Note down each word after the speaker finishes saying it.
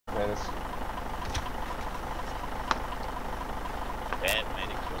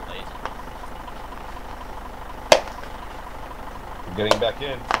getting back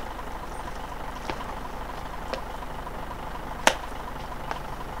in.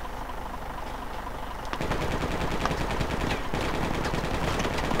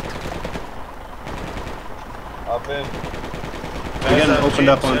 Up in. We're getting opened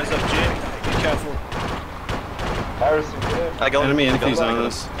up on. Be careful. Harrison, get in. I got Enemy him. infantry's I got on him.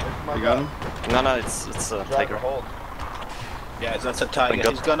 us. You got him? No, it's a Driver, tiger. hold. Yeah, that's a tiger.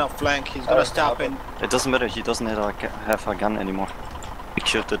 got- He's gonna flank. He's gonna stop in. It doesn't matter. He doesn't have a gun anymore. We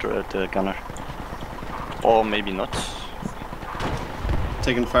killed the gunner. Or maybe not.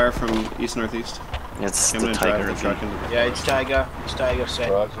 Taking fire from east-northeast. It's I'm the gonna tiger. drive the truck into the Yeah, it's tiger. It's tiger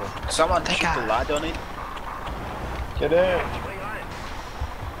set. Roger. Someone shoot the lad on it. Get in.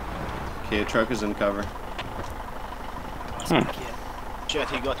 Okay, truck is in cover. Shit,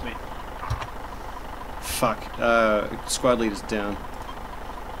 he got me. Fuck. Squad lead is down.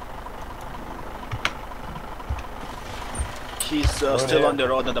 He's still on the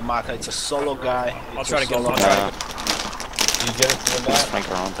road on the marker. It's a solo guy. I'll try to get him. You get it to the Just map.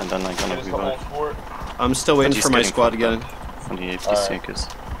 flank around and then I'm gonna Get us be the whole back. fort. I'm still waiting he's for my getting squad to get in. fucked from the APC Alright. because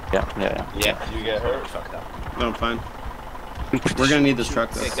yeah. Yeah. You get hurt. Fucked up. No, I'm fine. We're gonna need this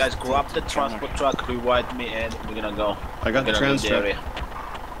truck though. Okay, guys, grab the transport truck, rewind me, and we're gonna go. I got the We're gonna trans leave the truck. area.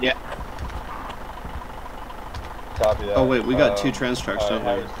 Yeah. Copy that. Oh wait, we got two trans trucks, don't we?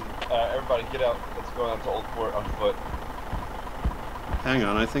 Harrison, everybody get out. Let's go down to Old Fort on foot. Hang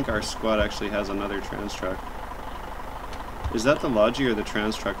on, I think our squad actually has another trans truck. Is that the Logi or the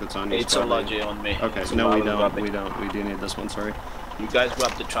trans truck that's on your It's a squad? Logi on me. Okay, So no I we will don't, grab it. we don't. We do need this one, sorry. You guys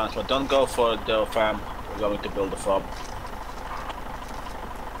grab the transport. Don't go for the farm. We're going to build a farm.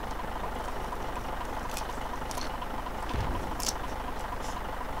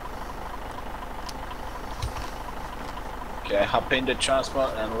 Okay, hop in the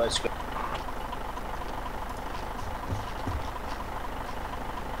transport and let's go.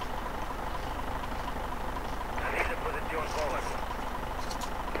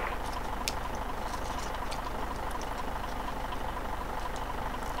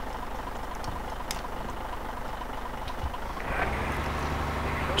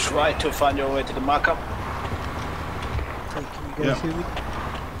 Try to find your way to the markup. Hey, can you guys hear me?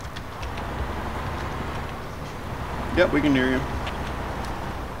 Yep, we can hear you.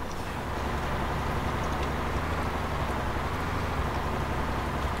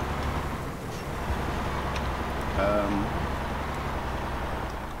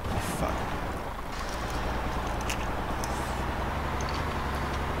 Fuck.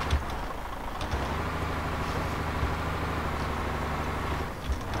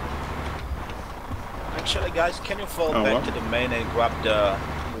 Actually, guys, can you fall Oh, back what? to the main and grab the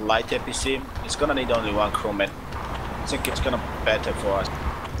light APC? It's gonna need only one crewman. I think it's gonna be better for us.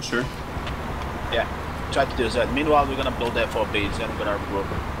 Sure. Yeah, try to do that. Meanwhile, we're gonna build FOBs and we're gonna regroup.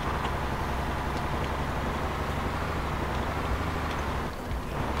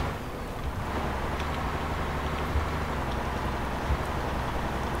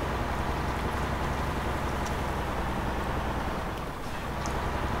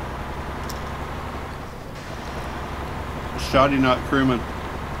 Shoddy not crewman.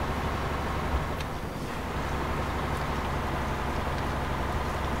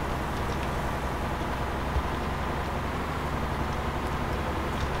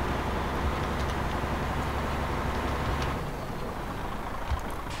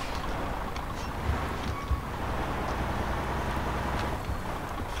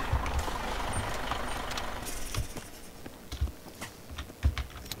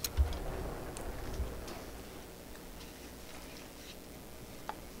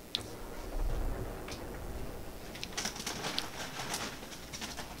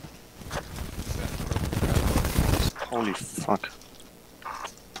 Holy fuck.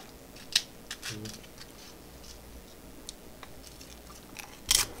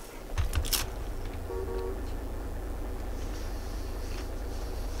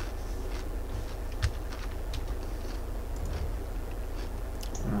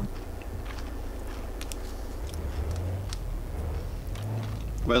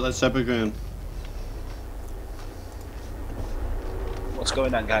 Wait, let's step again. What's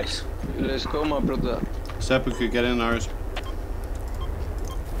going on, guys? Let's go, my brother. Seppuku, get in ours.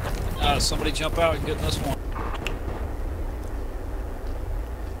 Somebody jump out and get in this one.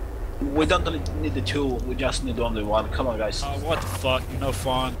 We don't need the two, we just need only one. Come on, guys. What the fuck? You're no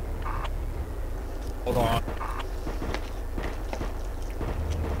fun. Hold on.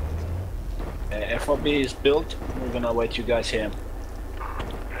 FOB is built. We're gonna wait you guys here.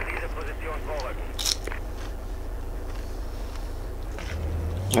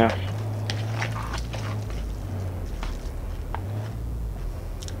 Yeah.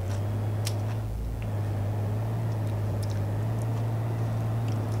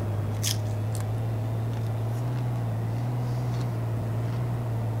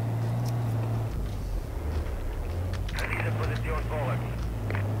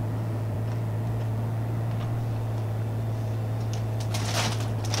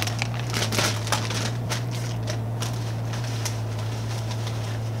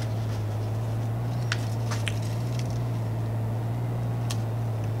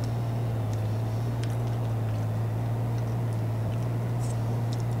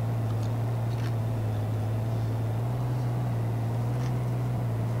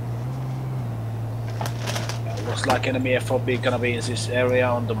 Looks like enemy FOB gonna be in this area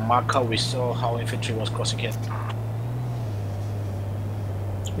on the marker. We saw how infantry was crossing it.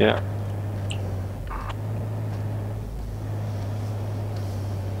 Yeah.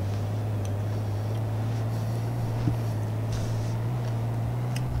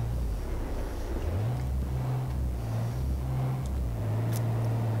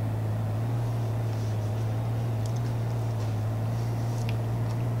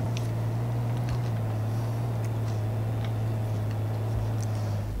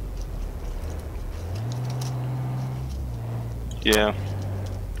 Yeah.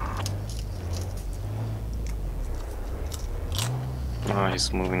 Oh,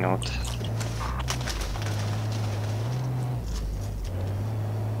 he's moving out.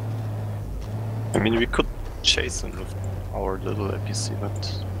 I mean, we could chase him with our little APC,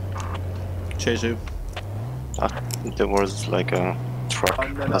 but Chase who? there was like a truck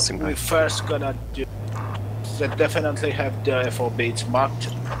And then passing we by. first gonna do. They definitely have the FOBs marked.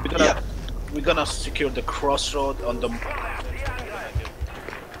 We're gonna secure the crossroad on the.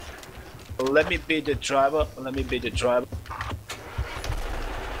 Let me be the driver. Let me be the driver.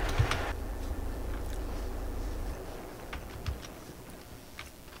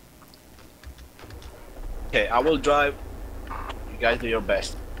 Okay, I will drive. You guys do your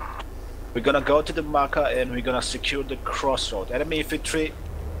best. We're gonna go to the marker and we're gonna secure the crossroad. Enemy infantry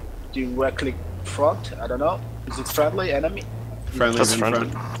directly front. I don't know. Is it friendly enemy? Friendly That's in friendly.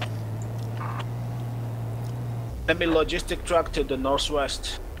 front. Enemy logistic truck to the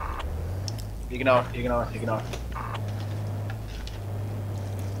northwest. Ignore.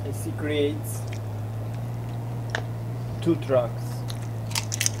 I see creates 2 trucks.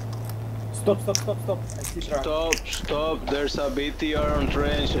 Stop. I see trucks. Stop, there's a BTR on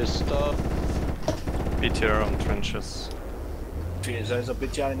trenches, stop. BTR on trenches. There's a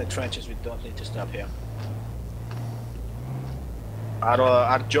BTR in the trenches, we don't need to stop here.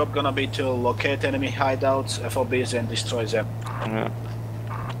 Our job gonna be to locate enemy hideouts, FOBs, and destroy them. Yeah.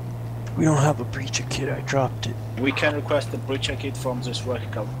 We don't have a breacher kit, I dropped it. We can request the breacher kit from this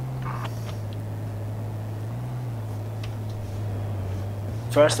vehicle.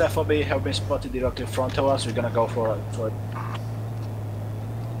 First FOB have been spotted directly in front of us, we're gonna go for it.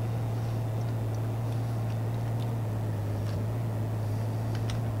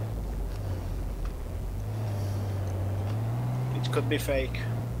 It could be fake.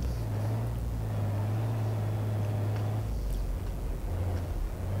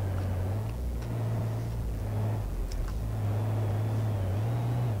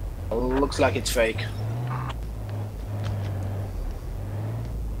 Looks like it's fake.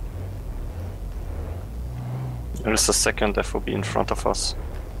 There is a second FOB in front of us.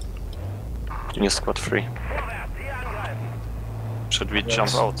 In your squad 3. Should we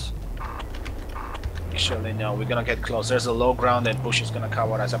jump out? Actually, no, we're gonna get close. There's a low ground and bush is gonna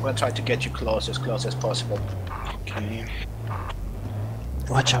cover us. I'm gonna try to get you close as possible. Okay.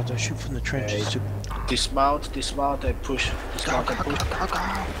 Watch out, they'll shoot from the trenches. Okay. Dismount, and push. Dismount and push.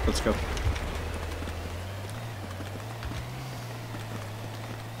 Let's go.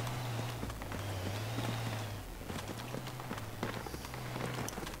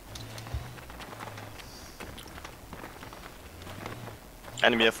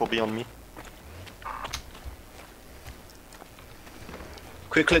 Enemy FOB on me.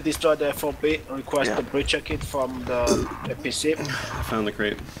 Quickly destroy the FOB. Request the breacher kit from the APC. I found the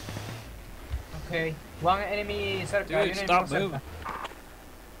crate. Okay. One enemy circle. Dude, stop moving.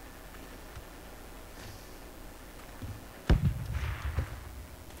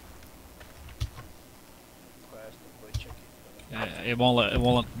 It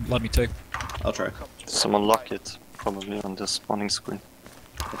won't let me take. I'll try. Someone lock it, probably on the spawning screen.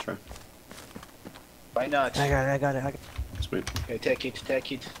 I'll try. Why not? I got it. Sweet. Okay, take it,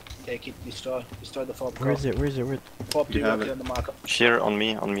 destroy the FOB. Where is it? FOB You have directly it. on the marker. Here, on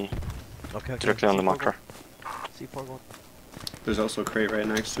me. Okay. Directly on the marker. C4 going. There's also a crate right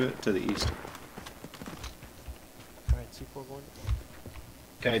next to it, to the east. Alright, C4 going.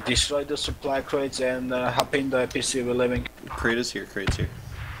 Okay, destroy the supply crates and hop in the APC we're leaving. Crate is here, crate's here.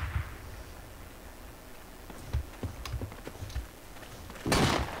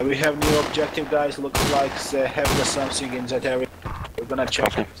 We have new objective, guys. Looks like they have something in that area. We're gonna check.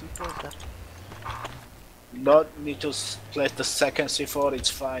 Okay. C4 is down. Not need to place the second C4. It's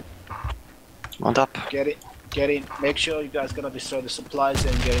fine. Mount up. Get in. Make sure you guys gonna destroy the supplies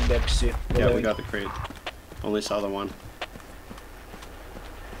and get in the APC. Yeah, we got the crate. Only saw the one.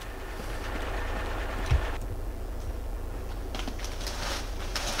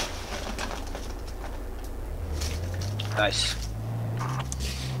 Nice.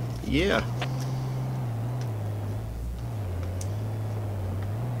 Yeah.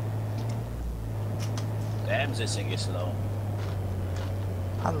 Damn, this thing is slow.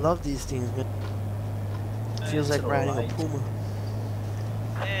 I love these things, man. Feels like riding a puma.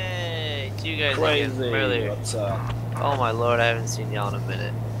 Hey, you guys Crazy. again earlier. What's up? Oh my lord, I haven't seen y'all in a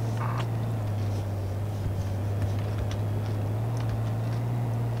minute.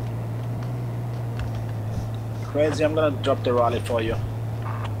 Crazy, I'm gonna drop the rally for you.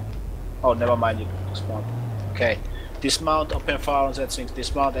 Oh, never mind, you spawn. Okay. Dismount, open fire on that thing.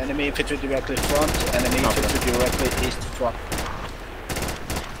 Dismount, enemy infantry directly front, enemy infantry directly east front.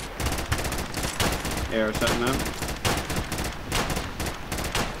 Air setting up.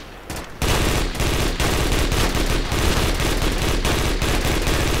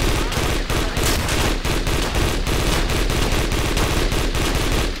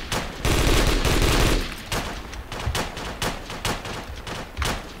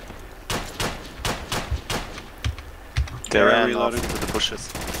 They Yeah, ran off reloading. into the bushes.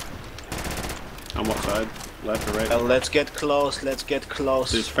 On what side? Left or right? Let's get close, let's get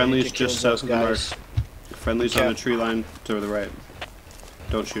close. There's We friendlies need to kill just south those of the mark. guys. Friendlies on the tree line to the right.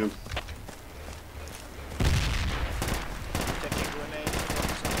 Don't shoot them.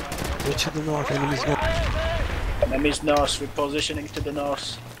 They're to the north, enemies north. Enemies north, repositioning to the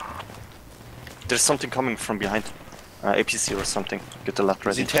north. There's something coming from behind. APC or something. Get the left Is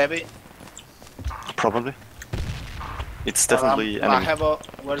ready. it heavy? Probably. It's definitely I enemy. have a...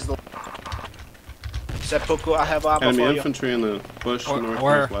 Where's the... Seppuku, I have ammo Enemy for you. infantry in the bush Where?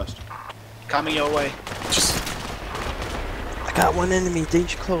 northwest. Coming your way. Just I got one enemy,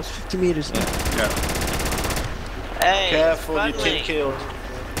 danger close, 50 meters. Yeah. Hey, Careful, you friendly. get killed.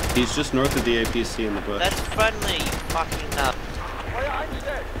 He's just north of the APC in the bush. That's friendly, you fucking nut.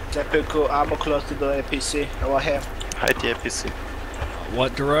 Seppuku, ammo close to the APC. Over here. hide the APC.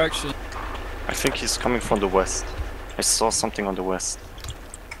 What direction? I think he's coming from the west. I saw something on the west.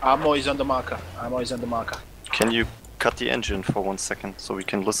 Ammo is on the marker. Ammo is on the marker. Can you cut the engine for 1 second so we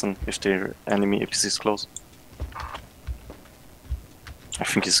can listen if the enemy APC is close? I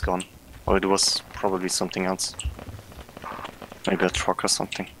think he's gone. Or it was probably something else. Maybe a truck or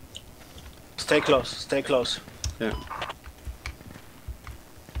something. Stay close, stay close. Yeah.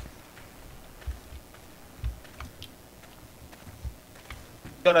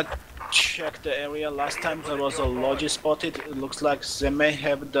 Gonna check the area. Last time there was a logi spotted. It looks like they may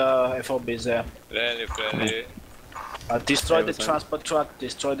have the FOBs there. Friendly. Destroy Yeah, the what's that? transport truck,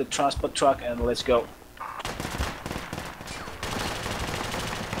 destroy the transport truck, and let's go.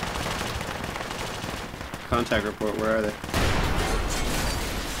 Contact report, where are they?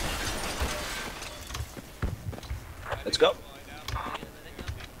 Let's go.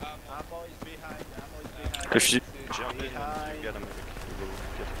 Ammo is behind, ammo is behind. If you jump in, Behind. you get him, you will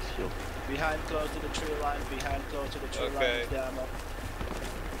get healed. Behind close to the tree line, behind close to the tree line Okay. is the ammo.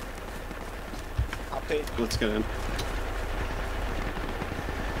 Okay, Let's get in.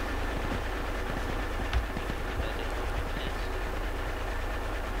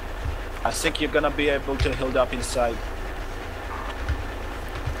 I think you're gonna be able to hold up inside.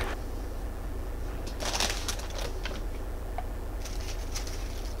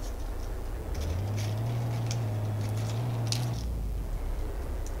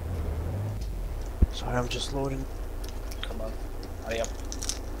 Sorry, I'm just loading. Come on, hurry up.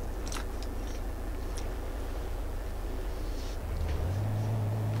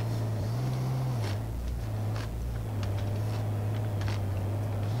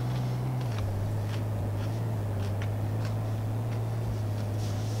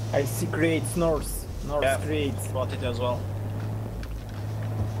 I see crates north. North Yeah. crates. Spotted as well.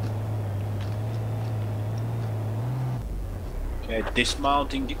 Okay,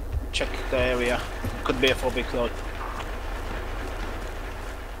 dismounting, check the area. Could be a FOB cloud.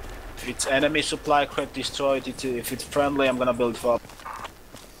 If it's enemy supply crate, destroy it. If it's friendly, I'm gonna build FOB.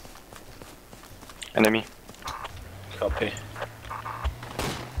 Enemy. Copy.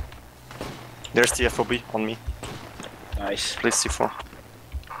 There's the FOB on me. Nice. Please C4.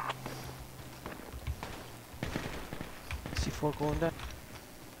 C4 going down.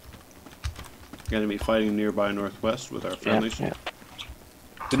 Enemy fighting nearby northwest with our friendlies. Yeah.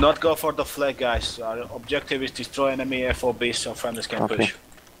 Do not go for the flag, guys. Our objective is destroy enemy FOB so friendlies can Copy. push.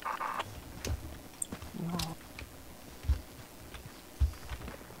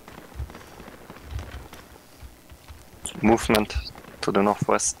 Movement to the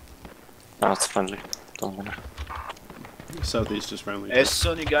northwest. Now it's friendly. Don't matter. Southeast is friendly. As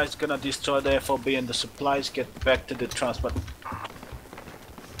soon you guys gonna destroy the FOB and the supplies, get back to the transport.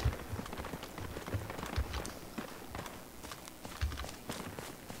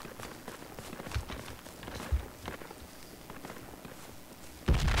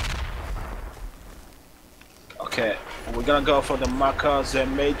 We're gonna go for the marker. They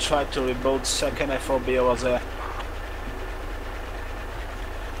may try to rebuild second FOB over there.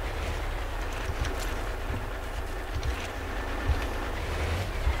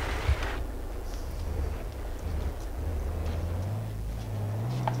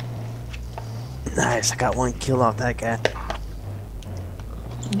 Nice, I got 1 kill off that guy.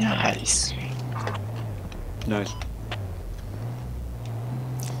 Nice. Nice.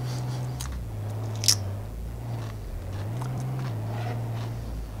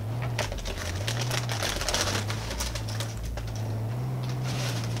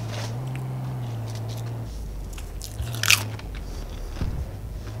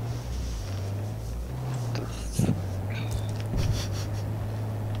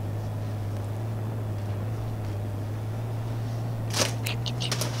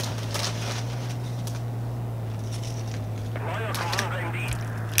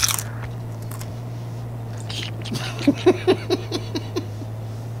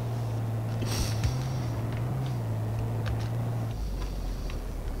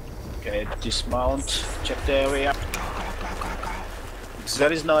 Okay, dismount, check the area.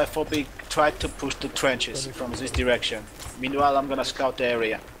 There is no FOB, try to push the trenches from this direction. Meanwhile, I'm gonna scout the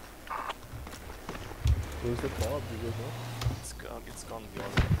area. It's gone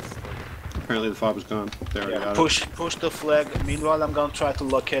beyond. Apparently the fob is gone. There we got it. Push the flag. Meanwhile, I'm gonna try to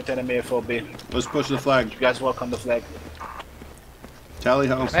locate enemy FOB. Let's push the flag. You guys work on the flag. Tally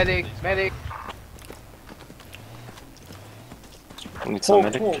ho. Medic, medic. Need some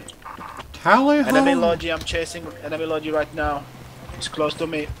medic. Tally ho. Enemy Logi, I'm chasing enemy Logi right now. It's close to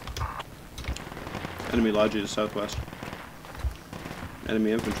me. Enemy lodge is southwest.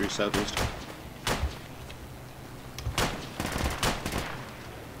 Enemy infantry southeast.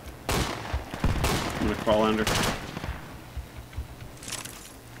 I'm gonna crawl under.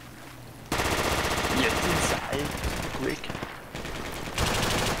 Get inside, quick.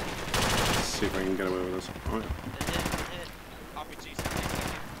 Let's see if I can get away with this. Alright.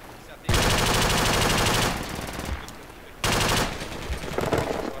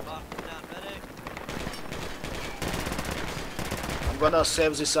 I'm gonna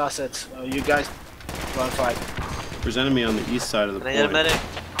save this asset. You guys go and fight. There's enemy on the east side of the Can I get a point. medic?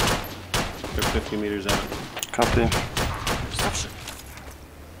 They're 50 meters out. Copy.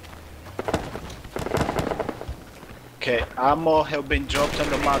 Okay, ammo have been dropped on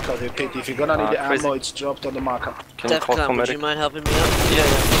the marker. Repeat, if you're gonna need the crazy. ammo, it's dropped on the marker. Can you call for Defcon, would medic? you mind helping me out? Yeah,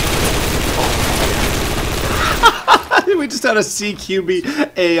 We just had a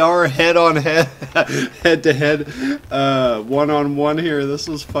CQB AR head on head, head to head, one on one here. This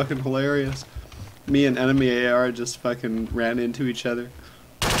was fucking hilarious. Me and enemy AR just fucking ran into each other.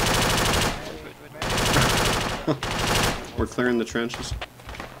 We're clearing the trenches.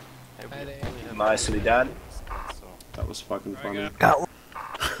 Nicely done. That was fucking funny. Got one.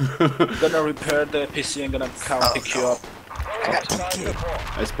 I'm gonna repair the PC and gonna come pick you up.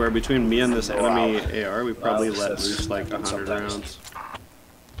 I swear, between me and this enemy AR, we probably let loose like 100 rounds.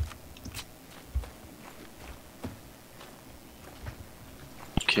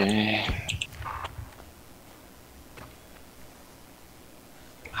 Okay.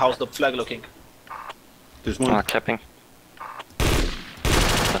 How's the flag looking? There's one. Capping.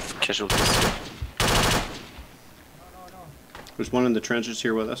 Have casualties here. There's one in the trenches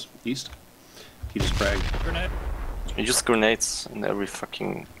here with us, east. He just fragged. Grenade. You use grenades in every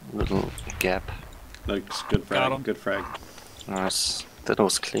fucking little gap. Like, good Got frag, him. good frag. Nice. That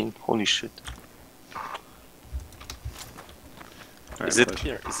was clean. Holy shit. Alright, Is it push.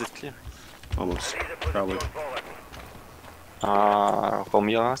 clear? Is it clear? Almost. Probably.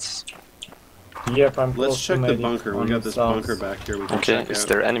 Romeo's? Yep, I'm Let's close to check the medic bunker. We on got this south. bunker back here we can Okay, check is out.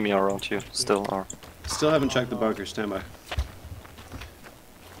 there enemy around you? Still are. Still haven't checked the bunker. Stand by.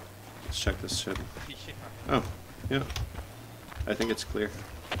 Let's check this shit. Oh, yeah. I think it's clear.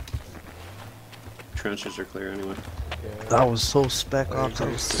 Trenches are clear anyway. That was so spec off.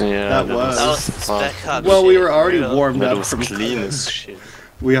 That was Yeah, That was. That was spec hot Well, we shit, were already real. warmed that up was from clean as shit.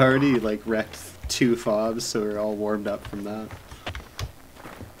 We already like wrecked 2 fobs, so we're all warmed up from that.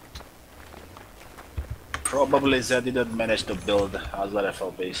 Probably they didn't manage to build other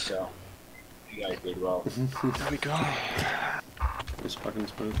FOBs, so you guys did well. There we go. It was fucking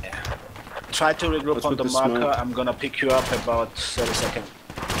smooth. Try to regroup What's on with the the marker. smoke? I'm gonna pick you up about 30 seconds.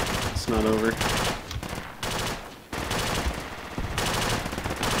 It's not over.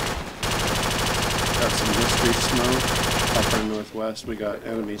 Got some mystery smoke up our northwest. We got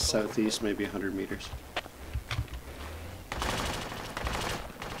enemies southeast, maybe 100 meters.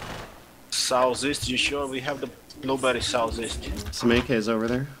 Southeast, you sure? We have the blueberry southeast. Some AKs over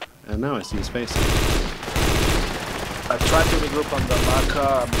there. And now I see his face. I tried to regroup on the marker.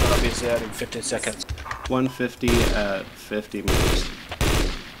 I'm gonna be there in 15 seconds. 150 at 50 meters.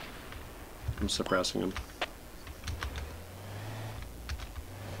 I'm suppressing him.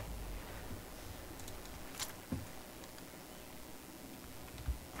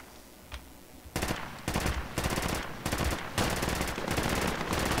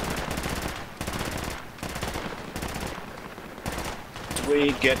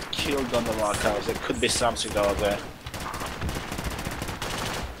 We get killed on the markers. There could be something out there.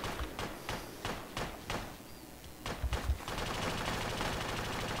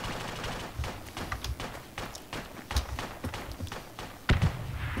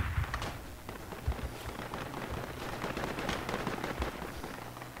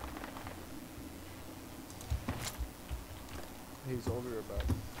 He's older about.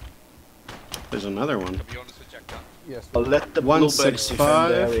 There's another one. Yes. I'll let the bluebirds defend the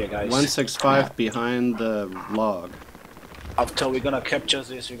 165. area, guys. 165 behind the log. After we're gonna capture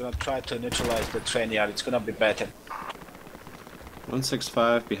this, we're gonna try to neutralize the train yard. It's gonna be better.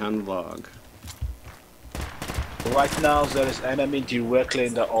 165 behind the log. Right now there is enemy directly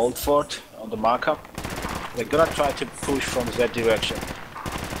in the old fort on the markup. They're gonna try to push from that direction.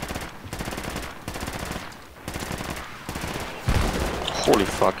 Holy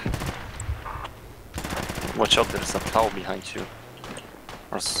fuck. Watch out, there's a cow behind you.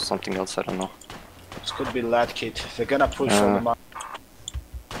 Or something else, I don't know. This could be lad kit. They're gonna push from the markup.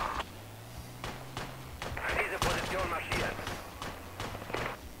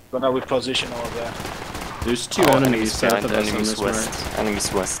 Gonna reposition over there. There's two enemies south behind, of us on enemies this west. mark.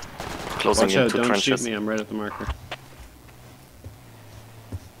 Enemies west. Closing Watch out, into don't trenches. shoot me, I'm right at the marker.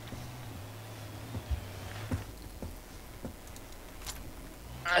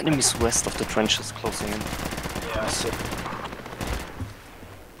 Enemies west of the trenches closing in. Yeah, I see.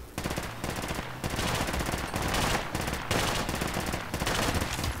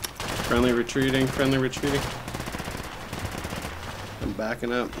 Friendly retreating, friendly retreating. I'm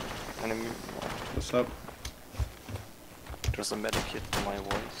backing up. Enemy. What's up? There's a medikit to my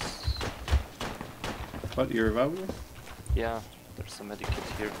voice. What, you revived me? Yeah, there's a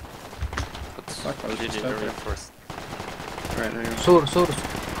medikit here. But Fuck, I was did just it out area there. first. Alright, hang on. Source.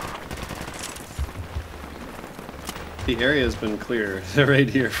 The area's been clear right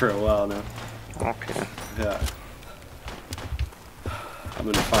here for a while now. Okay. Yeah. I've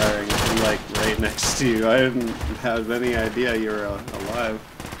been firing like right next to you. I didn't have any idea you were alive.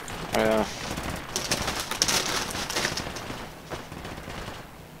 Yeah.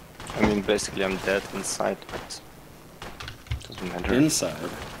 I mean, basically I'm dead inside, but doesn't matter. Inside?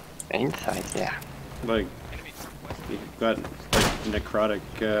 Inside, yeah. Like, you got like necrotic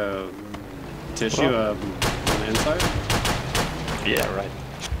tissue on the inside? Yeah, right.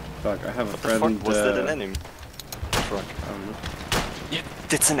 Fuck, I have a What friend. the fuck? Was that an enemy truck? I don't know. Yeah,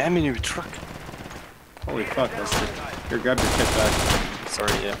 that's an enemy truck. Holy fuck, that's sick. Here, grab your kit back.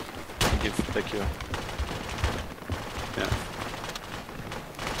 Sorry, yeah. I'll give back you. Yeah.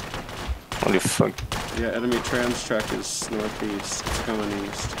 Holy fuck. Yeah, enemy trans truck is northeast. It's coming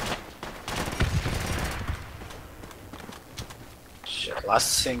east. Shit,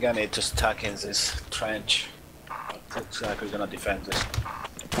 last thing I need to stack in this trench. Looks like we're gonna defend this.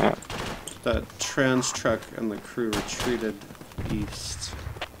 Yeah. That trans truck and the crew retreated east.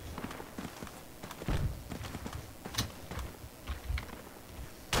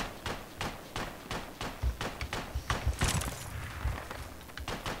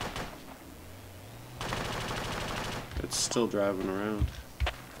 It's still driving around.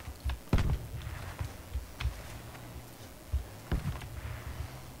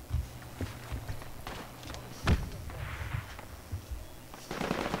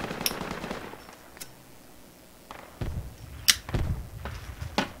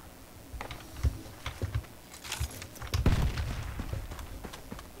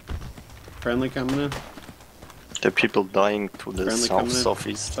 Friendly coming in. There are people dying to the Friendly coming in.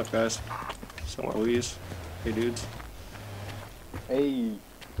 southeast. What's up, guys? What's up, Louise? Hey, dudes. Hey.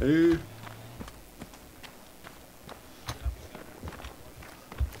 Hey.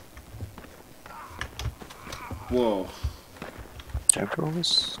 Whoa. There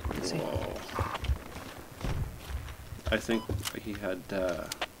goes. Crazy. Whoa. I think he had,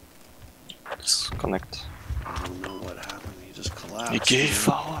 Disconnect. I don't know what happened. He just collapsed. He gave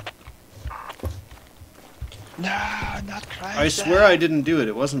man. up. No, not crazy. I swear I didn't do it.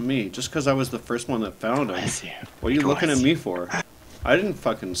 It wasn't me. Just because I was the first one that found him. What are you looking at me for? I didn't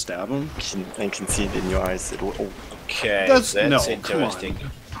fucking stab him. I can see it in your eyes. Okay, That's that's no, interesting. Come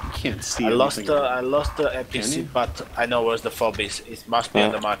on. You can't see I lost anything. the Can you? APC, but I know where's the fob is. It must be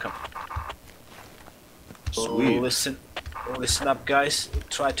on the marker. Sweet. Listen up, guys.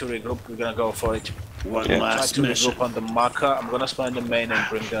 Try to regroup. We're gonna go for it. One Try last to mission. regroup on the marker. I'm gonna spawn the main and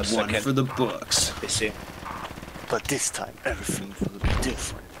bring the One second. for the books. PC. But this time everything will be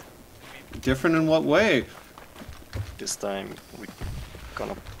different. Different in what way? This time we're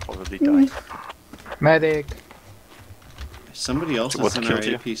gonna probably die. Medic. Somebody else What is in our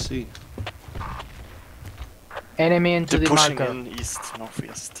killed you? APC. Enemy into They're the pushing marker. in east,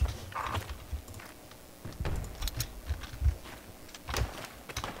 northwest.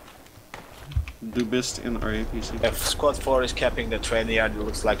 Du bist in our APC. If squad 4 is capping the train yard, it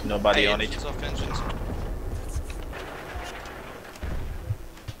looks like nobody on it.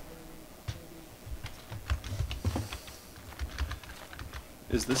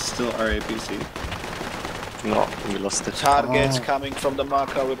 Is this still our APC? No, we lost it. Targets coming from the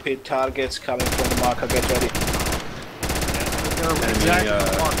marker. Repeat, targets coming from the marker. Get ready. Enemy, Exactly on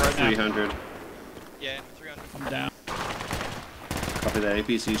the mark right now. 300. Yeah, 300. I'm down. Copy that,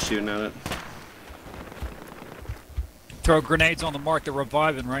 APC shooting at it. Throw grenades on the mark. They're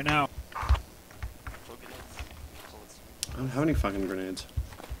reviving right now. I don't have any fucking grenades.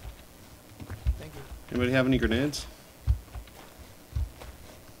 Thank you. Anybody have any grenades?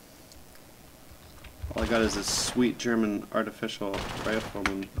 All I got is this sweet German artificial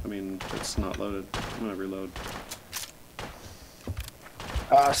rifleman. I mean, it's not loaded. I'm gonna reload.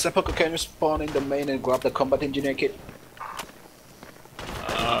 Sepulchre, can you spawn in the main and grab the combat engineer kit?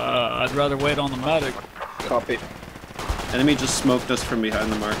 I'd rather wait on the medic. Copy. Enemy just smoked us from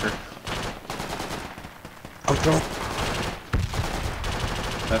behind the marker. I'm drunk.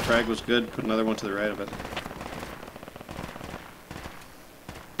 That frag was good. Put another one to the right of it.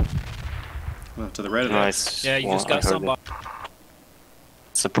 Oh, to the right of it. Nice. Yeah, you Well, just I got heard somebody. it.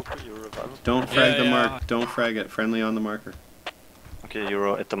 Sepulchre, you revival? Don't frag the yeah. mark. Don't frag it. Friendly on the marker. Okay,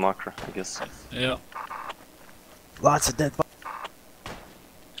 you're at the marker, I guess. Yeah. Lots of dead bodies.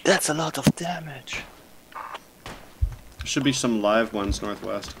 That's a lot of damage. There should be some live ones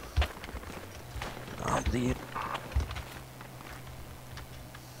northwest. I'm bleeding.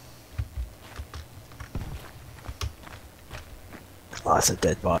 Lots of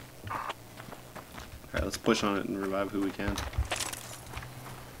dead bodies. Alright, let's push on it and revive who we can.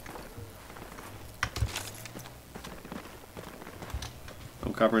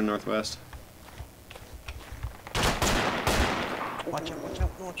 I'm covering northwest. Watch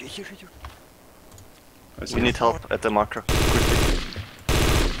out, no, here. I see We him. need help at the marker. Quickly.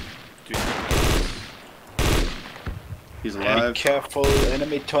 He's Be alive. careful,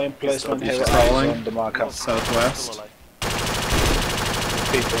 enemy time placement. He's Have crawling. eyes on the marker. Southwest.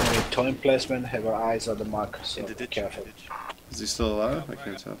 Repeat, enemy time placement. Have our eyes on the marker. So In the be ditch. careful. Is he still alive? I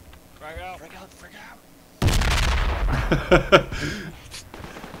can't tell. Frag out.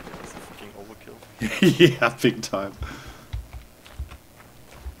 It's a fucking overkill. Yeah, big time.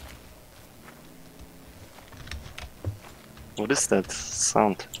 What is that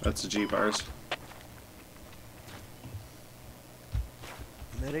sound? That's a Jeep ours.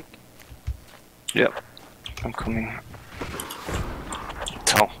 Medic. Yep. I'm coming.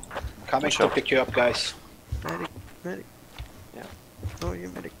 Tell. Coming Watch to out. pick you up, guys. Medic. Yeah. Oh, you're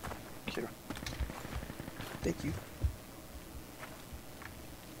medic. Here. Thank you.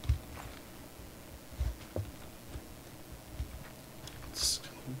 It's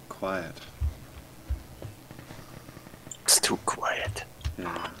quiet. It's too quiet.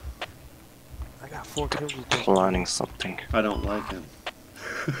 Yeah. I got 4 kills with this. Planning something. I don't like it.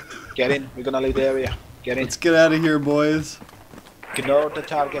 Get in. We're gonna leave the area. Get in. Let's get out of here, boys. Ignore the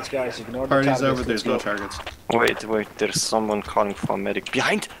targets, guys. Ignore the Party's targets. over. Let's There's go. no targets. Wait, there's someone calling for a medic.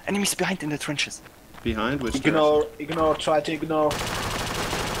 Behind! Enemies behind in the trenches. Behind? Which direction? Ignore. Try to ignore.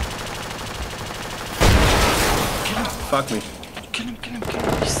 Fuck me. Kill him.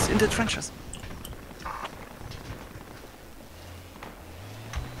 He's in the trenches.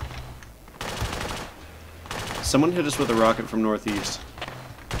 Someone hit us with a rocket from northeast.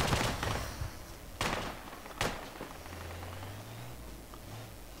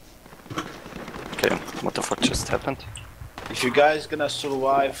 Okay, what the fuck just happened? If you guys gonna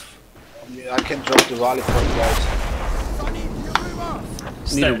survive, I can drop the rally for you guys.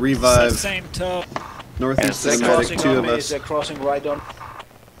 Need a revive. Same tub. Northeast Yes, is They're medic, crossing 2 on of me. us. They're crossing right on.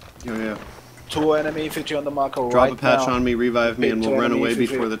 Oh yeah. 2 enemy infantry on the marker Drop right a patch now. on me, revive me, and we'll Big run away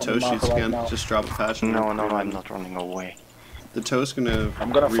infantry before the on the toe marker shoots right again. now. Just drop a patch on me. No, I'm not running away. The toe's gonna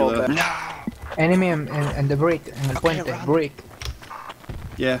I'm gonna fall reload. back. Enemy and the brick, and the puente, run. brick.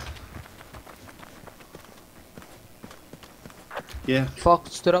 Yeah. Yeah.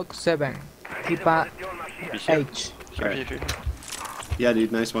 Foxtrot 7. Tipa H. Alright. Yeah,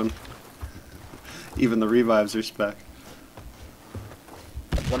 dude, nice one. Even the revives are spec.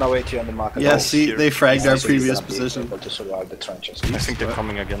 I'm gonna wait here on the market. Yeah, Oh, see, here. they fragged our I think previous he's gonna be position. able to survive the trenches. I think they're What?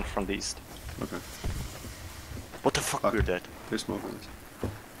 coming again from the east. Okay. What the fuck? Fuck. We're dead. They're smoking us.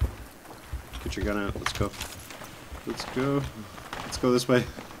 Get your gun out. Let's go. Let's go. Let's go this way.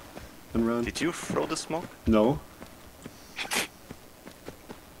 And run. Did you throw the smoke? No.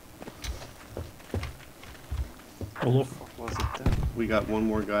 What was it then? We got one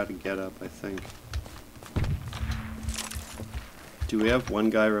more guy to get up, I think. Do we have one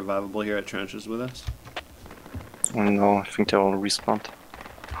guy revivable here at trenches with us? Oh, no, I think they all respawned.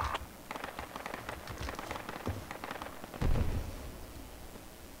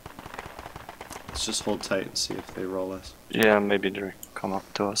 Let's just hold tight and see if they roll us. Yeah, maybe they come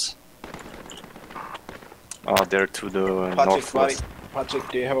up to us. Oh, they're to the Patrick, northwest. Patrick,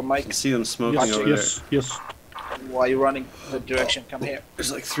 do you have a mic? I see them smoking over there. yes. Why are you running the direction? Come here.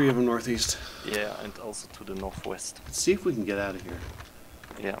 There's like 3 of them northeast. Yeah, and also to the northwest. Let's see if we can get out of here.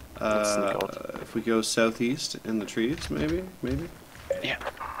 Yeah, let's sneak out. If we go southeast in the trees, maybe? Maybe? Yeah.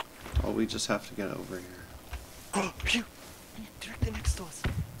 Oh, we just have to get over here. Oh, phew! Directly next to us.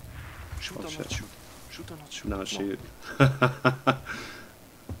 Shoot Oh, or shit. not shoot? Shoot or not shoot? Not shoot.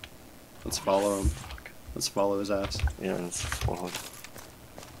 Let's follow him. Let's follow his ass. Yeah, let's follow it.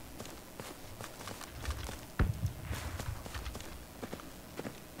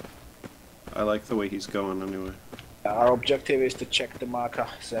 I like the way he's going anyway. Our objective is to check the marker.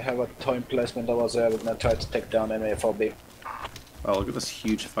 So I have a time placement over there. We're gonna try to take down MAFOB. Oh, look at this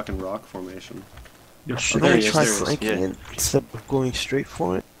huge fucking rock formation. Should there I he is, try there he is. flanking Yeah. it instead of going straight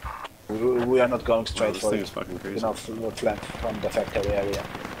for it? We are not going Wow, straight this for thing it. is fucking You crazy. know, we'll flank from the factory area.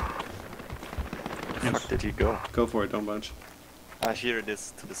 Where did he go? Go for it, don't bunch. Here it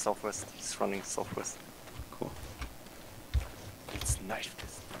is, to the southwest. He's running southwest. Cool. Let's knife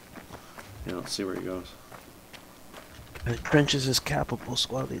this. Yeah, let's see where he goes. And trenches is capable,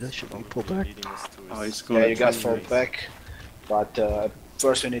 squad leader. Should we pull back? Leading us to Oh, his- he's going Yeah, to you guys turn fall right. back. But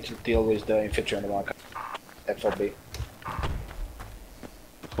first we need to deal with the infantry on the marker. FOB.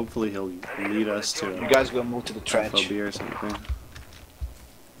 Hopefully he'll lead us to You guys will move to the trench. FOB or something.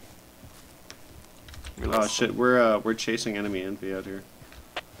 We Oh lost shit, we're chasing enemy envy out here.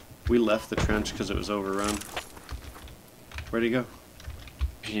 We left the trench because it was overrun. Where'd he go?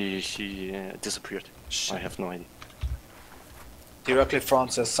 He disappeared. Shit. I have no idea. Directly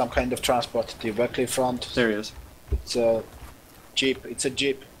front, there's some kind of transport. Directly front. There he is. It's a jeep. It's a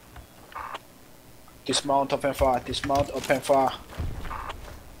jeep. Dismount, open fire. Dismount, open fire.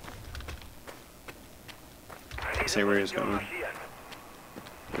 Say where he's going.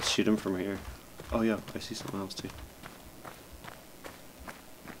 Let's shoot him from here. Oh yeah, I see something else too.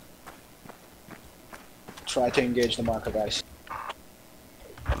 Try to engage the marker, guys.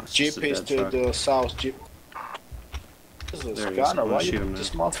 Oh, it's Jeep just a is dead to truck. the south. Jeep. This is There a he is. gunner. I'll Why shoot you him now.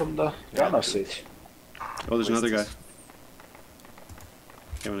 dismount from the gunner seat? Oh, there's another guy. this?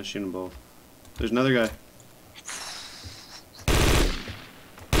 Okay, I'm gonna shoot them both. There's another guy.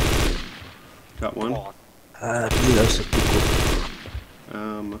 Got one. Oh, Mira, se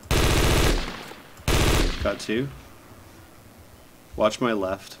picó. Got two. Watch my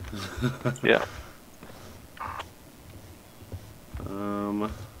left. yeah.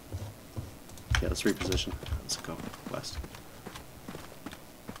 Yeah, let's reposition. Let's go west.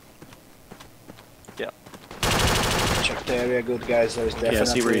 Yeah. Check the area, good guys. There is definitely Yeah, I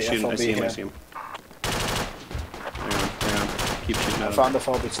see where he's shooting. I FOB see him. I here. see him. Hang on. Keep shooting I at him. found the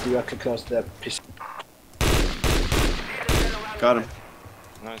FOB. It's directly close to the pistol. Got him.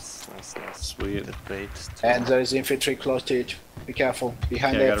 Nice, nice, nice. Sweet. The bait. And there is infantry close to it. Be careful.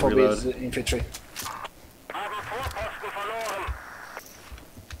 Behind Yeah, I the gotta FOB is reload. the infantry.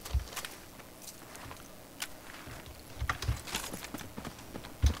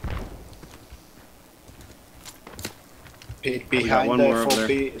 Behind one the more over FOB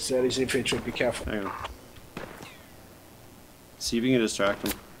there. there is infantry. Be careful. Hang on. See if you can distract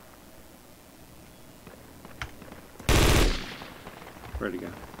him. Where'd he go?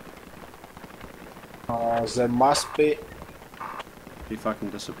 There must be. He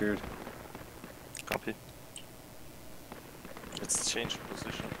fucking disappeared. Copy. Let's change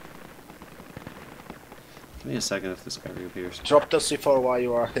position. Give me a second if this guy reappears. Drop the C4 while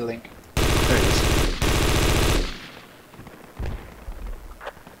you are healing. There he is.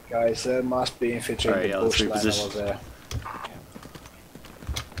 Guys, there must be infantry Alright, in yeah, the let's bush line reposition. over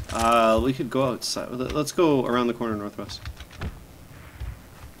there. We could go outside. Let's go around the corner northwest.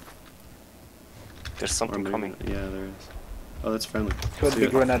 There's Or something maybe- coming. Yeah, there is. Oh, that's friendly. Could Let's be do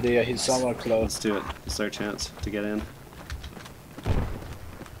it. Grenadier, he's somewhere close. Let's do it. It's our chance to get in.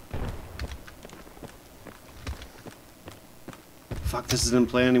 Fuck, this isn't in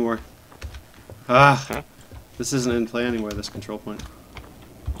play anymore. Ah, Huh? this isn't in play anymore, this control point.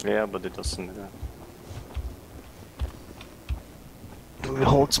 Yeah, but it doesn't. Do we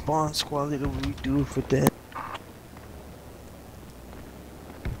hold spawn, squad leader? What do we do for that?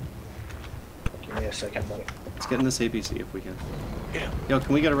 Give me a second, buddy. Let's get in this APC if we can. Yeah. Yo,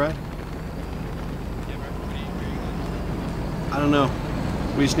 can we get a ride? Yeah, bro. Where you going? I don't know.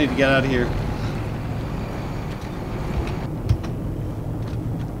 We just need to get out of here.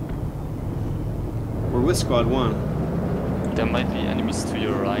 We're with Squad 1. There might be enemies to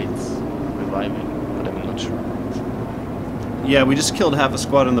your right reviving, but I'm not sure. Yeah, we just killed half a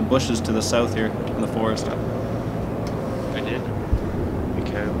squad in the bushes to the south here, in the forest. I did.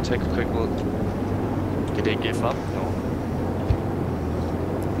 Okay, I'll take a quick look. Did they give up? No.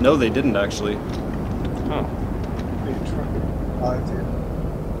 No, they didn't actually. Oh.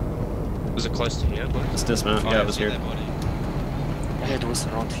 Was it close to here, boys? It's dismount. Yeah, it was here. Yeah, it was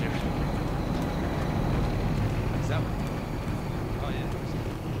around here. Is that one? Oh,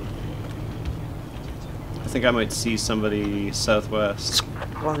 yeah. I think I might see somebody southwest.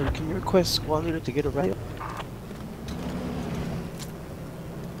 Squad leader, can you request squad leader to get a ride?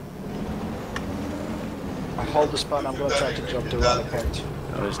 I hold the spawn, I'm gonna try to drop the rally point.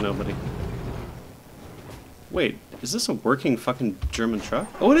 Oh, there's nobody. Wait, is this a working fucking German truck?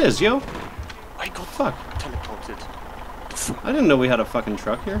 Oh, it is, yo! I got Fuck. teleported. I didn't know we had a fucking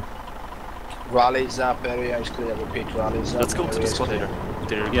truck here. Rallies up, area is clear, repeat, rallies up. Let's go to the area is squad clear.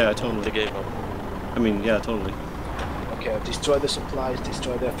 leader. Yeah, totally. They gave up. I mean, yeah, totally. Okay, destroy the supplies,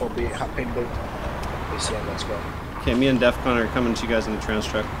 destroy the FOB, happen the... Yeah, let's go. Okay, me and Defcon are coming to you guys in the trans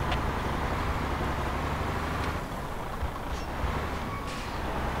truck.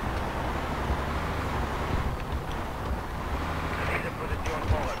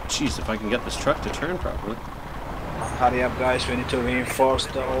 Jeez, if I can get this truck to turn properly. Hurry up, guys, we need to reinforce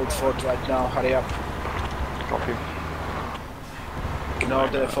the old fort right now, hurry up. Copy. Ignore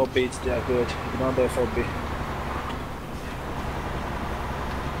the FOBs, they are good. Ignore the FOB.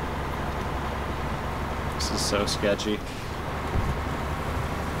 This is so sketchy.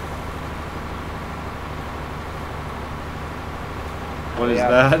 What is Yeah.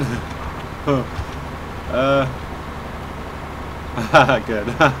 that? Good.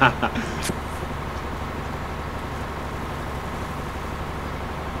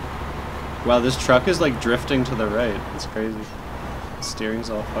 Wow, this truck is like drifting to the right. It's crazy. The steering's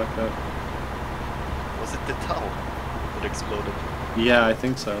all fucked up. Was it the tower that exploded? Yeah, I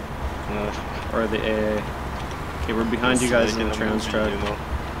think so. No. Or the AA. Okay, we're behind you guys in the trans truck. You know.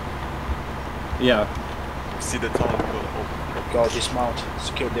 Yeah. See the tower go open. Go dismount,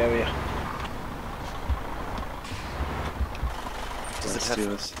 secure the area. Does Let's it do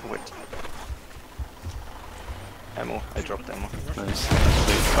have... this. Wait. Ammo. I dropped ammo. Nice.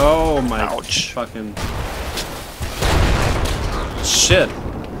 Oh my Ouch. fucking shit.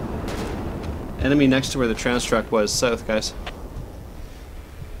 Enemy next to where the trans truck was, south, guys.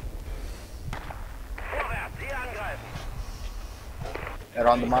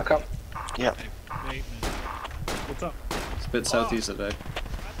 Around the markup. Yeah. Hey, man. What's up? It's a bit southeast today.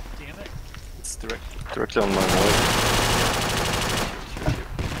 Damn it. It's directly on my way. Here.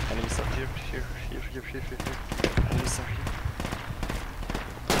 Enemies are here. Enemies are here.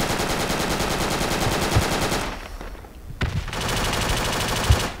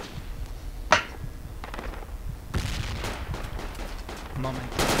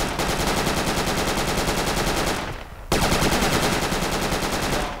 Moment.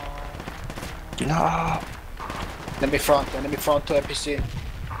 No. Enemy front to APC.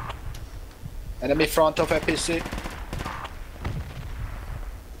 Enemy front of APC.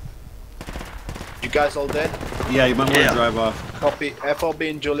 You guys all dead? Yeah, you might want to Yeah. drive off. Copy. FOB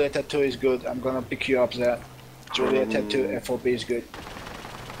in Juliet 2 is good. I'm gonna pick you up there. Juliet 2, FOB is good.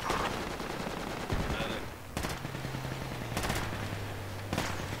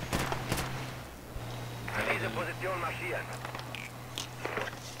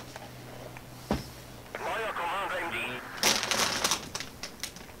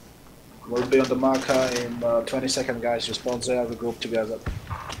 We'll be on the marker in 20 seconds, guys. Response there, we group together.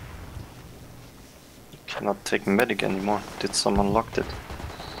 Cannot take medic anymore. Did someone locked it?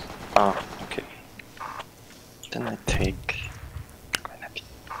 Ah, okay. Then I take grenade.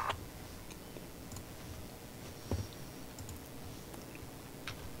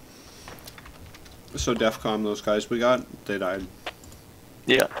 So DEFCON, those guys we got, they died.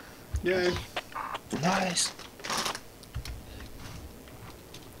 Yeah. Yay. Nice.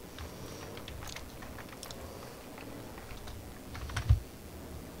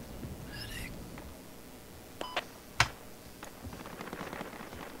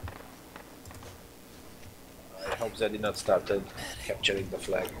 hope they did not start capturing the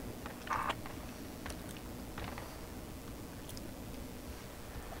flag.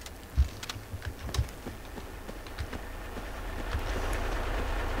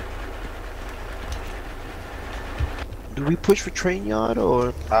 Do we push for train yard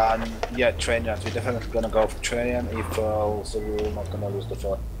or? Yeah, train yard. We're definitely gonna go for train yard. If also we're not gonna lose the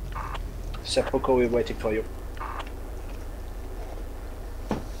fort. Seppuku, we're waiting for you.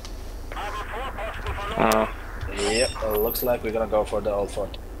 Yep, looks like we're gonna go for the old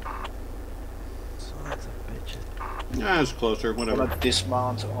fort. Sons of bitches. Yeah, it's closer, I'm whatever. gonna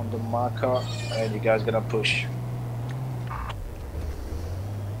dismount on the marker, and you guys gonna push.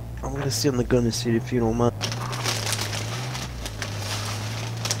 I'm gonna sit on the gunner seat if you don't mind.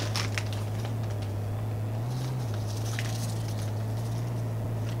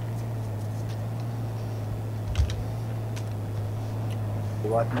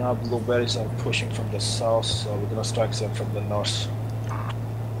 Right now, blueberries are pushing from the south, so we're gonna strike them from the north.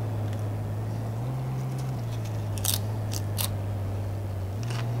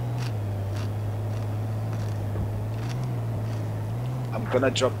 I'm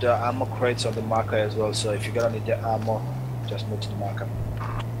gonna drop the ammo crates on the marker as well, so if you're gonna need the ammo, just move to the marker.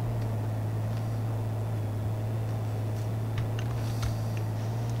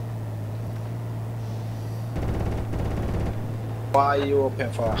 Why are you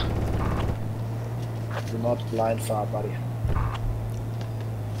open fire? Do not blind fire, buddy.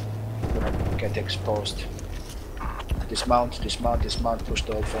 You're gonna get exposed. Dismount, dismount, dismount, push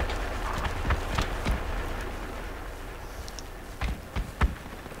the old fort.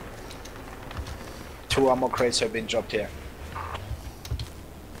 Two ammo crates have been dropped here.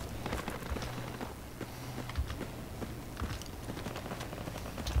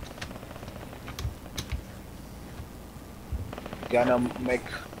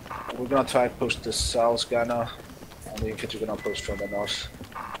 We're gonna try to push the south gunner, and the infantry gonna push from the north.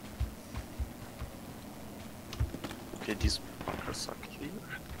 Okay, these bunkers are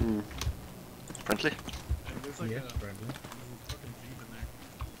clear. Friendly? There's like Yeah, a friendly. fucking jeep in there.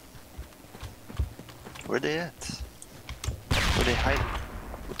 Where they at? Where they hiding?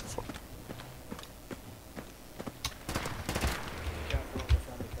 What the fuck?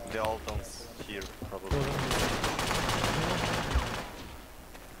 They're all down here, probably.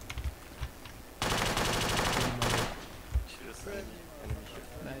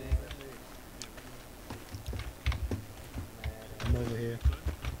 I'm over here.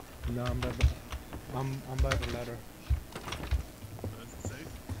 No, I'm by the ladder. Is it safe?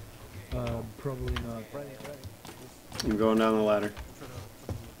 Probably not. I'm going down the ladder.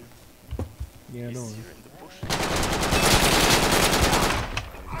 Yeah, no. He's here in the bush.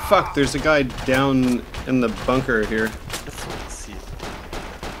 Fuck, there's a guy down in the bunker here. Let's not see it.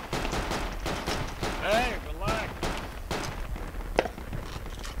 Hey, relax.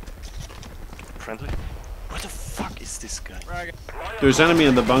 Friendly? Where the fuck is this guy? Frag. There's enemy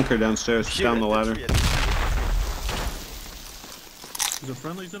in the bunker downstairs, Here down the at ladder. tree. Is there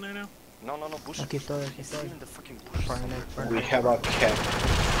friendlies in there now? No, bush. Aquí estoy, aquí He's estoy. here in the fucking bush. We have a cap.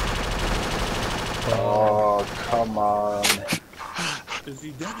 Oh, come on. Is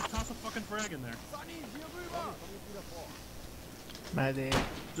he dead? Just toss a fucking frag in there.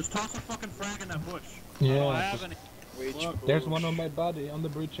 Just toss a fucking frag in that bush. I don't Yeah, have any. Look, there's one on my body, on the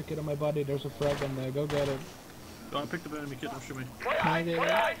breach kit on my body. There's a frag on there. Go get it. Oh, I picked up enemy kit. Don't shoot me.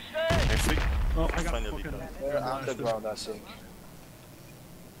 Next week. Oh, I got Finally fucking. done. They're underground, I think.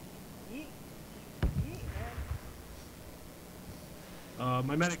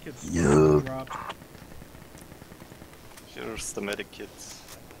 My medic kit's Yup. dropped. Here's the medic kit.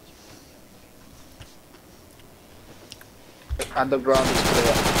 Underground is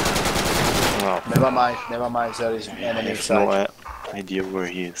clear. Oh, Never mind, there is I enemy have no inside. idea where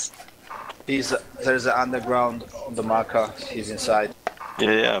he is. There's an underground on the marker, he's inside.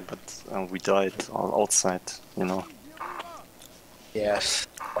 Yeah, but we died all outside, you know. Yes.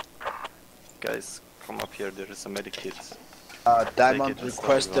 Guys, come up here, there is a medic kit. Diamond, Take it and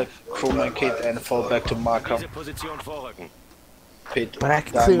request the start crewman kit and fall back to marker. Pete, But I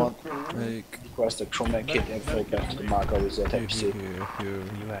can clear. Diamond, request the crewman kit and fall back to the marker with that MC.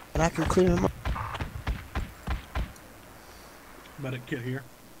 And I can clear him up. Medic kit here.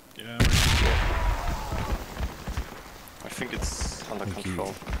 Yeah. I think it's under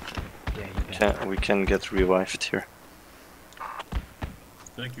control. Yeah, We can get revived here.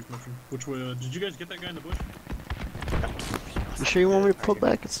 Thank you, Commissioner. Which way? Did you guys get that guy in the bush? You sure you want me to pull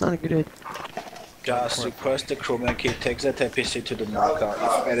back? It's not a good idea. Just request the crewman kit, take that NPC to the marker.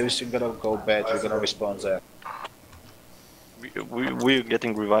 If everything gonna go bad, we're gonna respond there. We're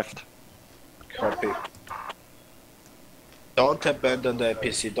getting revived. Copy. Don't abandon the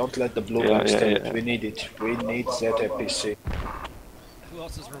APC. Don't let the blue one stay. We need it. We need that APC. Who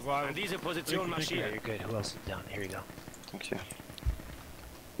else is reviving? Diese Position marschieren. You're good. Who else is down? Here you go. Thank you.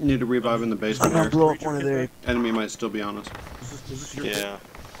 You need to revive in the I'm basement gonna here. blow up one of their Enemy might still be on us. Is this your Yeah.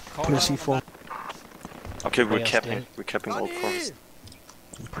 put a C4. Okay, we're Yes, capping. dude. We're capping all fours.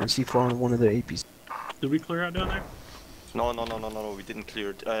 Put a C4 on one of their APs. Did we clear out down there? No, we didn't clear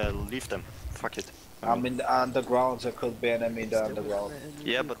it. Leave them. Fuck it. I'm in the underground. There could be enemy in the underground.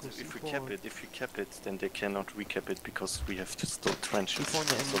 Yeah, but if we cap it, then they cannot recap it because we have to still trenches. So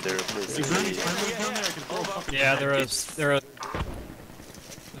they're Is there any basically. friendlies down there? I can throw a fucking... Yeah, there's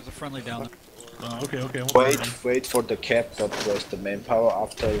a friendly down there. Oh, okay, okay. I won't Wait for the cap. Don't waste the manpower.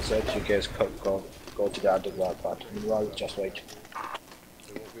 After that, you guys go to the underground part. Meanwhile, just wait.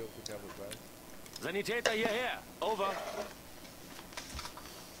 Sanitäter hierher. Over.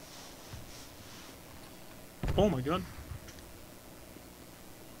 Oh my god.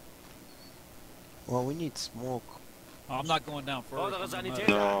 Well, we need smoke. Oh, I'm not going down first. Vordere I'm Sanitäter.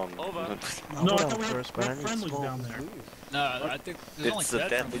 No, Over. No, I Go thought down we first, but I need friendlies smoke. down there. No, I think there's only it's the dead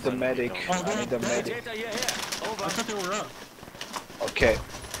dead. from Need the medic. I need the medic. Sanitäter hierher. I Over. thought they were up. Okay.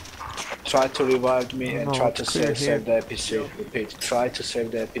 Try to revive me and No, try to it's clear save the APC. Repeat. Try to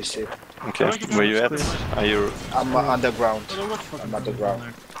save the APC. Okay, where you at? Are you? I'm underground. Oh, there was fucking I'm friendlies underground.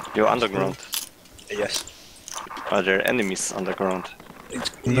 down You're underground. Yes. Are there enemies underground?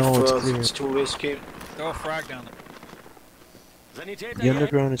 No, it's clear. It's too risky. Throw a frag down there. Sanitäter The hierher.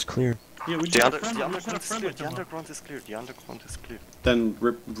 underground is clear. there. Yeah, we The, just under, had a the friendly. We just had a underground is clear. friendly The come up. underground is clear. The underground is clear. Then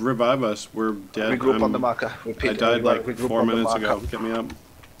revive us. We're dead. Regroup on the marker. Repeat. I died like regroup 4 on the minutes marker. ago. Get me up.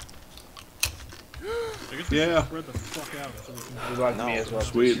 I guess we Yeah. should spread the fuck out so we can... Revive No. me as well.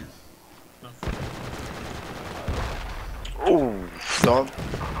 Sweet. Oh, Don't.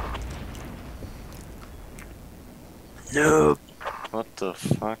 No. what the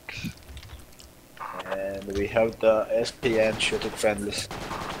fuck? And we have the SPN shooting friendlies.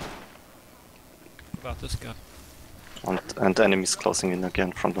 About this guy. And enemies closing in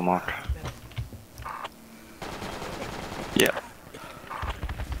again from the mark. Yeah.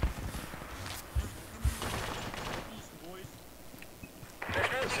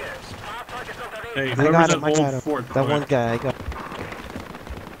 Hey, I whoever's got at him, I got Old him. Fort, That go one ahead. guy, I got.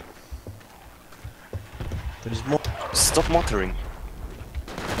 There's more. Stop motoring.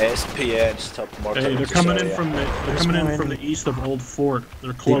 SPN, stop more. Hey, they're coming in from the east of Old Fort.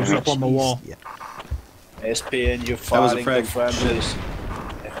 They're close up on the wall. Yeah. SPN, you're That was a fighting the frag. friendlies.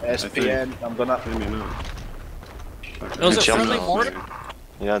 SPN, I'm gonna. Maybe not. Those are Jump friendly now. mortar?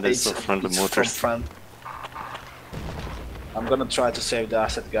 Yeah, there's It's, still friendly it's from motors. front. I'm gonna try to save the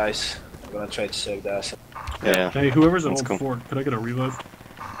asset, guys. I'm gonna try to save the asset. Yeah. Hey, whoever's at Let's Old go. Fort, could I get a reload?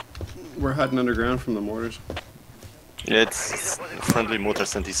 We're hiding underground from the mortars. Yeah, it's friendly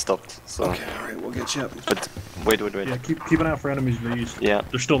motors and he stopped. So. Okay, alright, we'll get you up. But wait. Yeah, keep an eye out for enemies in the east. Yeah.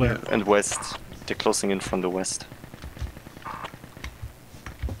 They're still there. And west. They're closing in from the west.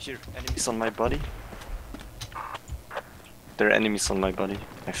 Here, enemies on my body. There are enemies on my body,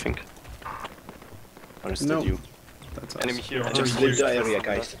 I think. Or is No. that you? That's us. Enemy here. Just enemy leave the here. area,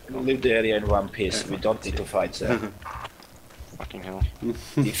 guys. Leave the area in one piece. We don't need to fight there. Fucking hell.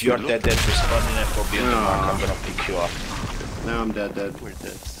 If you're dead, respawn in FOB on the mark. I'm gonna pick you up. Now I'm dead. We're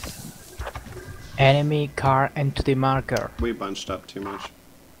dead. Enemy car into the marker. We bunched up too much.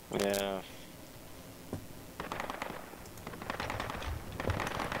 Yeah.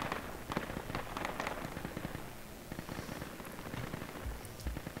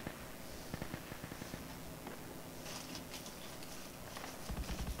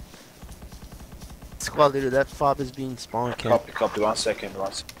 Squad leader, that fob is being spawn camped. Copy. 1 second.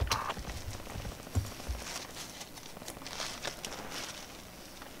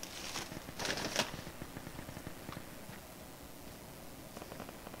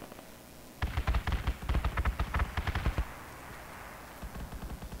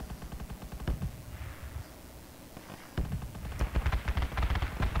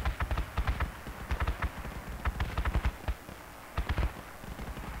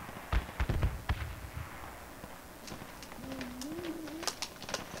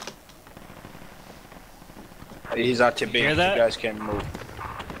 He's RTB. Hear You that? guys can move.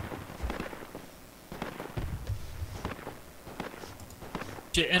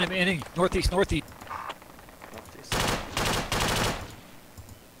 Shit, enemy, northeast. Northeast.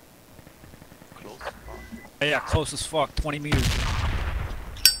 Close. Yeah, close as fuck, 20 meters.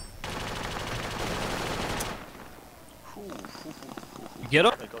 You get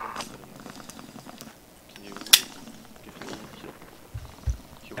up? I got him. Can you give me here?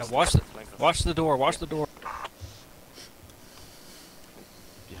 He Yeah, was watch flanker. Watch the door, watch the door.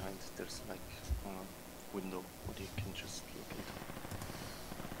 there's like a window where you can just look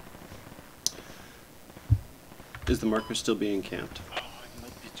into. Is the marker still being camped? Oh, it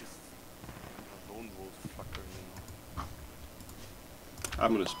might be just a lone wolf fucker, you know.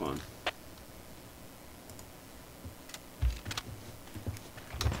 I'm gonna spawn.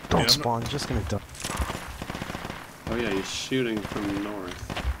 Don't spawn, just gonna die. Oh yeah, he's shooting from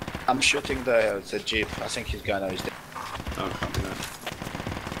north. I'm shooting the jeep. I think his gunner is dead. Oh, copy that.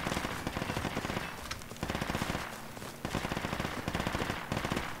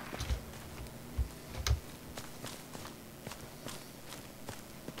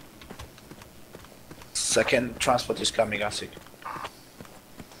 Second transport is coming, Asik.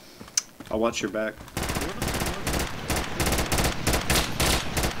 I'll watch your back.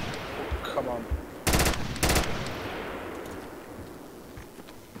 Come on.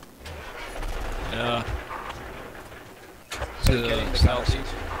 Yeah. To the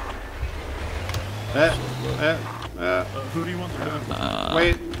southeast. Who do you want to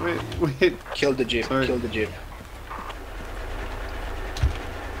go? Wait. Kill the jeep. Sorry. Kill the jeep.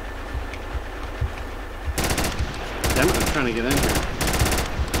 Damn it, I'm trying to get in here.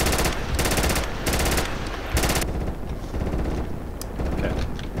 Okay.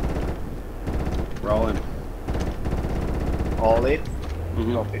 We're all in. All in?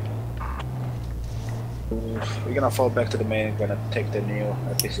 Mm-hmm. Copy. We're gonna fall back to the main, gonna take the new,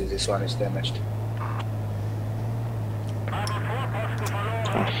 this one is damaged.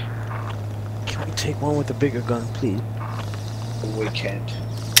 Can we take one with a bigger gun, please? We can't.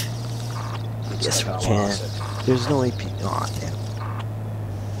 Yes, we like can. our asset. There's no AP. Aw, damn.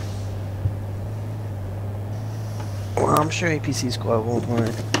 Well, I'm sure APC squad won't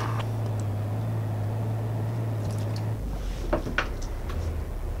mind.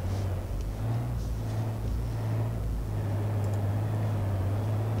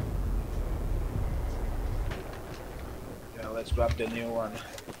 Yeah, let's grab the new one.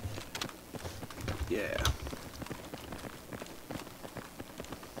 Yeah.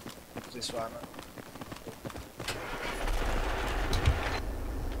 This one.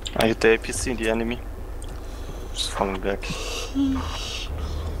 I hit the APC, the enemy. Just falling back.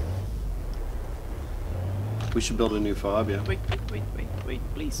 We should build a new fob, yeah. Wait,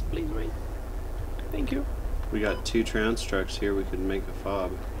 please, wait. Thank you. We got 2 trans trucks here, we could make a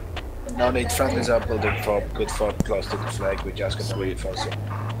fob. No need, friendlies are building fob, good fob close to the flag, we just gonna Sweet. reinforce it.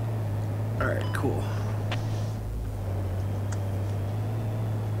 Alright, cool.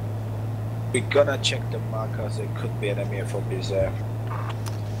 We're gonna check the markers, there could be enemy FOBs there.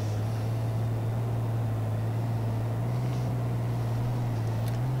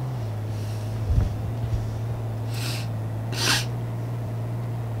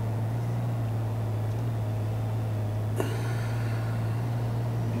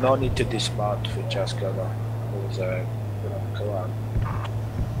 No need to dismount, we just gonna go on.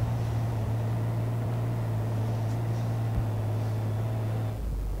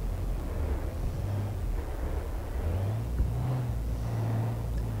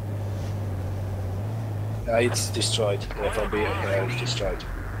 It's destroyed, the FOB is destroyed.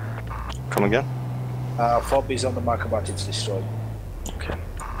 Come again? FOB is on the marker, but it's destroyed. Okay.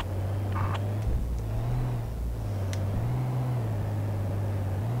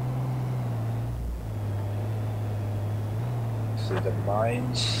 See the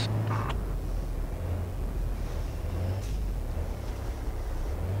mines.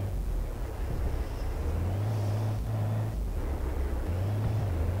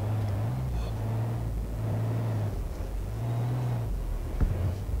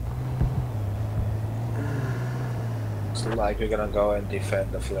 So like we're gonna go and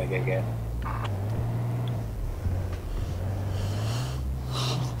defend the flag again.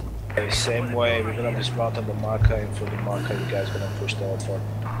 Okay, same way, we're gonna dismount on the marker, and from the marker you guys gonna push the old fort.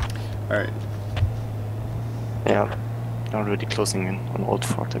 Alright. Yeah, already closing in on Old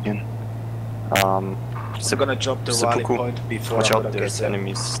Fort again. I'm gonna drop the rally Seppuku, point before watch I'm out, gonna there's get there.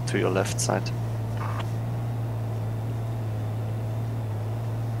 enemies to your left side.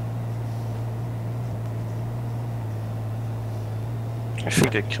 I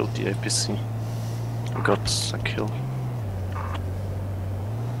think I killed the APC. I got a kill.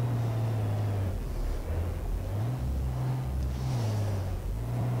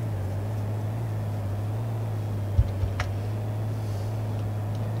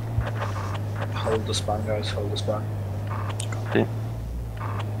 Hold the span, guys, hold the span. Copy.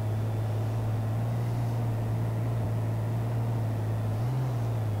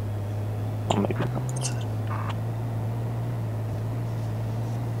 Or maybe not.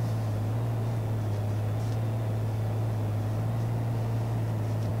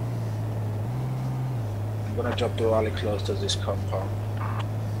 gonna drop the rally close to this compound.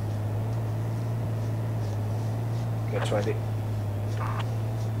 Get ready.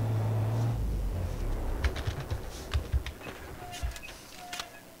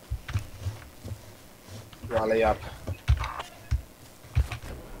 Rally up.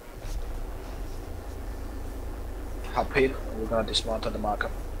 Hop in, we're gonna dismount on the marker.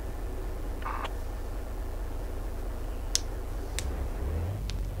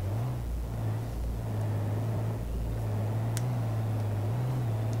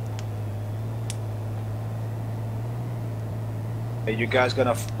 Hey, you guys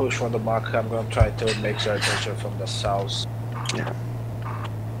gonna push from the marker, I'm gonna try to make the attention from the south. Yeah.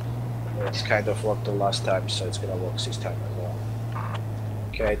 It's kind of worked the last time, so it's gonna work this time as well.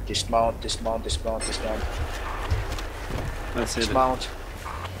 Okay, dismount, dismount, dismount, dismount. That's it. Dismount.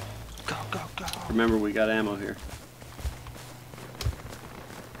 Go, go, go. Remember, we got ammo here.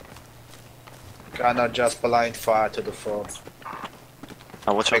 Gonna just blind fire to the front.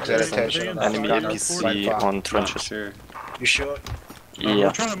 Watch out, Make that there's attention an on enemy that. NPC Blind on Not trenches. sure. You sure? Yeah.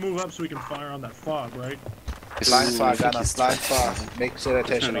 We're trying to move up so we can fire on that fog, right? Blind fire, I think Ghana, he's blind trying- fire. Make the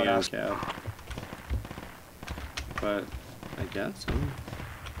attention on us. Out. But I guess.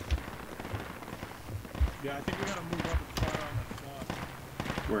 Yeah, I think we gotta move up and fire on that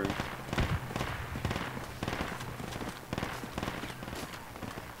fog. Where?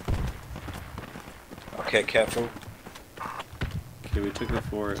 Okay, careful. Okay, we took the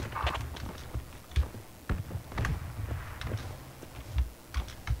fort.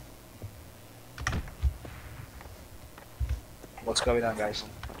 What's going on, guys?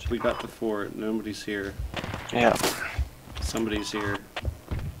 We got the fort. Nobody's here. Yeah. Somebody's here.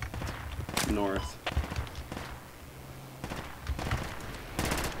 North.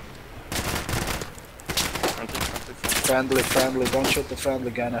 Friendly, friendly. Don't shoot the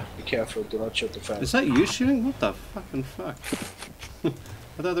friendly, Ghana. Be careful. Do not shoot the friendly. Is that you shooting? What the fucking fuck?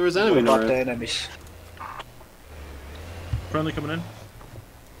 I thought there was enemy What about north. the enemies? Friendly coming in?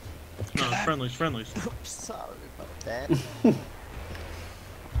 No, it's friendlies, friendlies. I'm sorry about that. You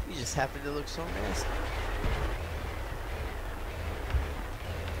just happen to look so nasty.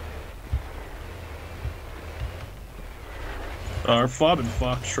 Our fob and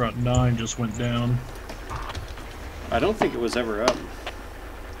Foxtrot 9 just went down. I don't think it was ever up.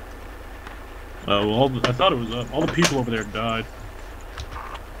 Oh, well, I thought it was up. All the people over there died.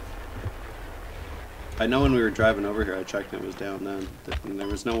 I know when we were driving over here, I checked and it was down then. And there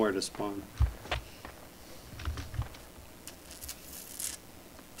was nowhere to spawn.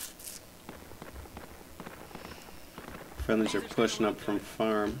 Friendlies are pushing up from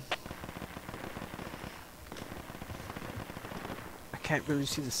farm. I can't really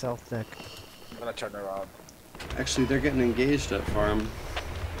see the south deck. I'm gonna turn around. Actually, they're getting engaged at farm.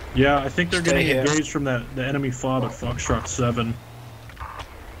 Yeah, I think they're Stay getting here. engaged from the enemy fob at Foxtrot 7.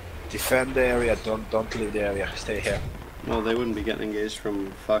 Defend the area. Don't leave the area. Stay here. Well, they wouldn't be getting engaged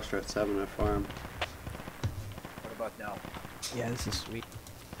from Foxtrot 7 at farm. What about now? Yeah, this is sweet.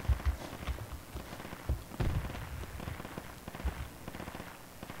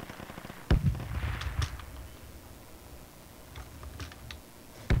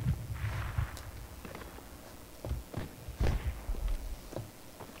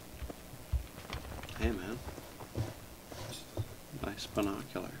 Hey, man. Nice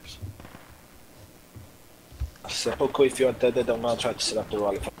binoculars. Seppuku, if you're dead, I'm gonna try to set up the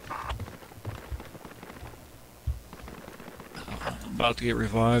rally. I'm about to get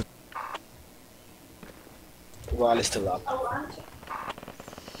revived. Rally's still up.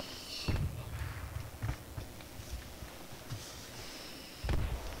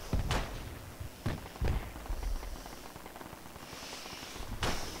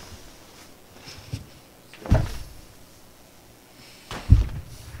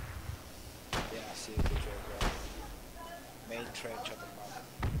 Yeah, I see the picture as well. Main trench at the bottom.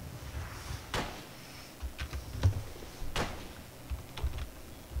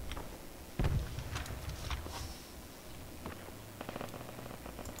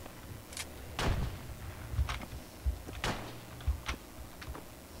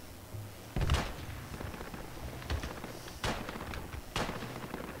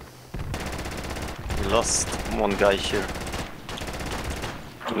 We lost one guy here.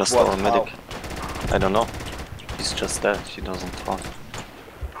 We lost What? our medic. I don't know. He's just dead. He doesn't talk.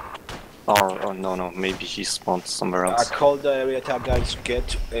 Or no, maybe he spawned somewhere I else. called the area attack guys, get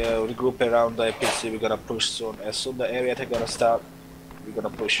regroup around the APC, we're gonna push soon. As soon the area attack gonna start, we're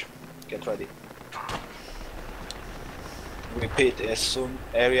gonna push. Get ready. Repeat, as soon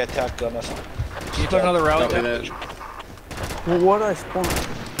area attack gonna start. Can you put another route Copy down? that. Well, what I spawned?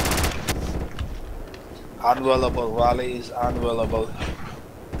 Unwellable. Rally is unwellable.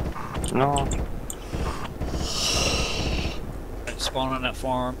 No. Spawn on that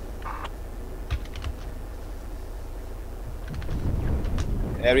farm.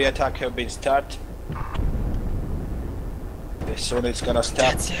 Area attack have been started. As soon as it's gonna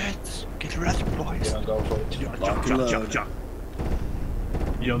start. That's it. Get ready, boys. We're gonna go for it. Ja.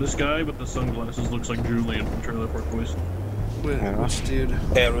 Yo, this guy with the sunglasses looks like Julian from Trailer Park Boys. Which dude?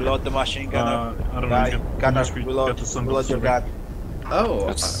 Hey, reload the machine gunner. I don't Guy, know. gunner, Got reload the your sunglasses. gun. Oh,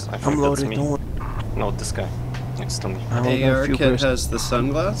 I think I'm that's loaded. me. Don't worry. No, this guy. Next to me. I only got a AR few kid bursts. has the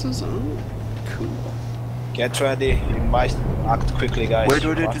sunglasses. Oh, cool. Get ready. You might act quickly, guys. Wait,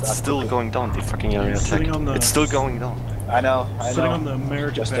 You must it's act still quickly. going down, the fucking area He's attack. sitting on the- It's still going down. I know. Sitting on the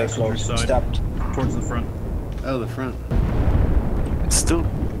American Just stay passenger close. side, Stop. towards the front. Oh, the front. It's still...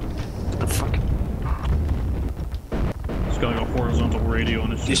 The fuck? This guy got horizontal radio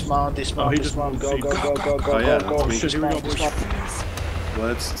on his. Dismount. Oh, he just Dismount. Go, moved. go, go, go, go, Oh, yeah, go, go. that's me. Shit, here we go, boys.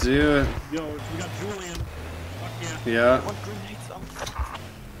 Let's do it. Yo, we got Julian. Fuck yeah. Yeah.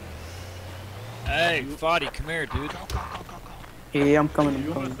 Hey, Foddy, come here, dude. Yeah, I'm coming.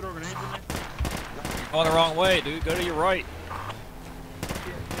 You want to throw grenades in there? Going the wrong way, dude. Go to your right.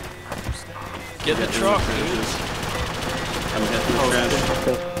 Get in the truck, dude. I'm hitting the trench.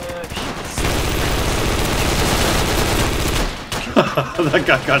 That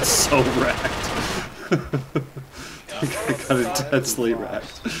guy got so wrecked. That guy got intensely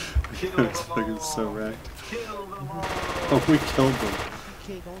wrecked. He was fucking so wrecked. Oh, we killed them.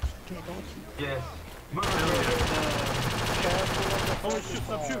 Holy shit,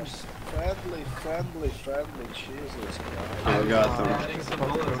 stop shooting. Friendly. Jesus. Yeah, we got them.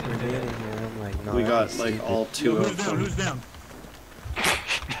 We got like all two Who's of down? them. Who's down?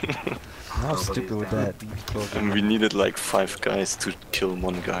 How stupid would that be? And we needed like 5 guys to kill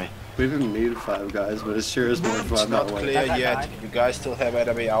one guy. We didn't need 5 guys, but it sure is more fun Not that way. clear yet. You guys still have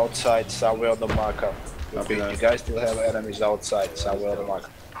enemy outside somewhere on the marker. Copy You that. guys still have enemies outside somewhere on the marker.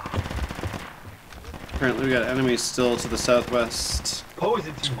 Apparently we got enemies still to the southwest.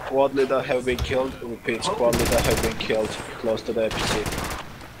 Squad leader have been killed. Repeat, squad leader have been killed close to the APC.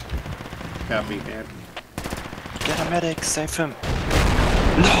 Copy, man. Get a medic, save him.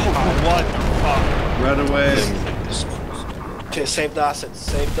 What the fuck? Right away. Okay, save the asset.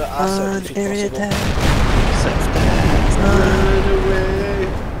 Save the asset. if Area possible. attack. Save them. Run away.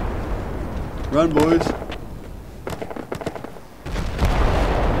 Run, boys.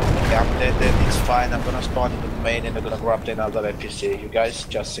 Yeah, then it's fine. I'm gonna spawn in the main and I'm gonna grab another APC. You guys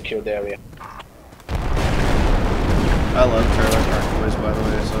just secure the area. I love Trailer Park Boys, by the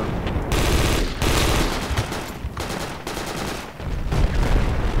way, so.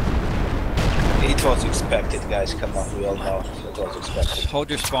 It was expected, guys. Come on, we all know it was expected. Hold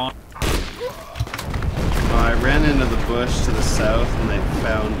your spawn. I ran into the bush to the south and they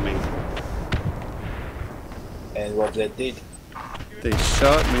found me. And what they did, They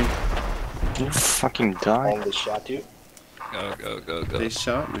shot me. You fucking die. only shot you. Go. They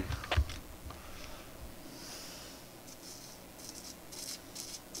shot me.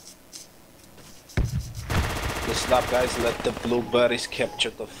 Listen up, guys. Let the blueberries capture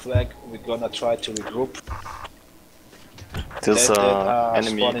the flag. We're gonna try to regroup. There's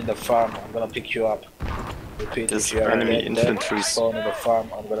enemy. Spawn in the farm. I'm gonna pick you up. Repeat, There's if you are enemy dead, infantry. spawn in the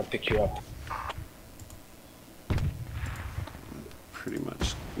farm. I'm gonna pick you up. Pretty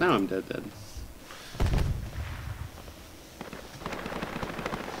much. Now I'm dead.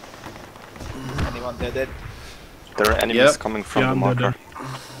 Anyone dead? There are enemies Yep. coming from Yeah, the I'm dead, marker.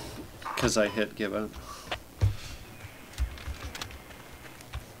 Because I hit give up.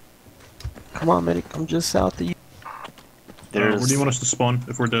 Come on, medic. I'm just south of you. Where do you want us to spawn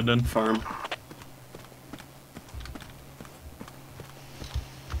if we're dead then? Farm.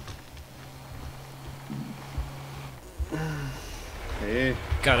 Hey.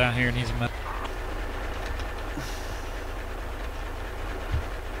 Guy down here needs a med.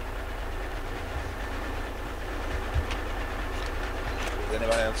 Is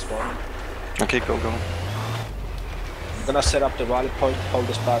anyone else spawning? Okay, go. I'm gonna set up the rally point. Hold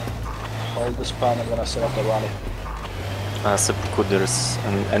the spot. Hold the spot. I'm gonna set up the rally. Seppuku, there's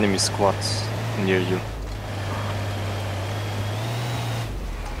an enemy squad near you.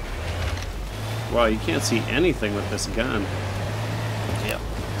 Wow, you can't see anything with this gun. Yeah.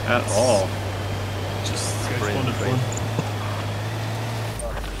 At all. Just Okay, spray spawned and at pray. farm.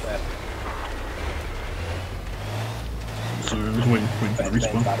 Sorry, I was waiting for the Bang,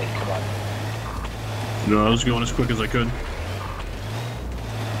 respawn. buddy, come on. No, I was going as quick as I could.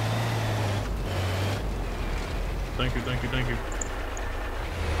 Thank you. Let's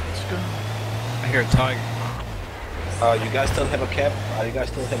go. I hear a tiger. You guys still have a cap? You guys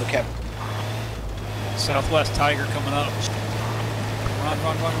still have a cap? Southwest tiger coming up. Run,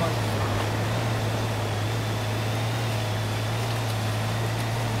 run, run, run.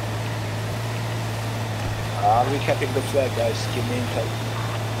 Recapping the flag, guys. Give me intel.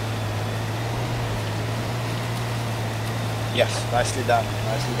 Yes, nicely done.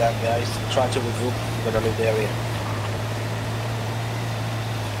 Nicely done, guys. Try to regroup. We're gonna leave the area.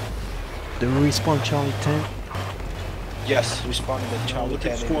 Do we respawn Charlie 10? Yes, responding to Charlie Look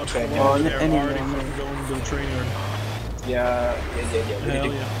at 10 in the squad train 4. yard. They're any already more, fucking going to the train yard. Yeah. We Hell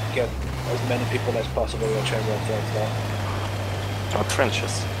need to yeah. get as many people as possible in the train yard right now. Oh,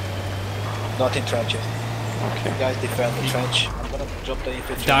 trenches. Not in trenches. Okay. You guys defend the trench. I'm gonna drop the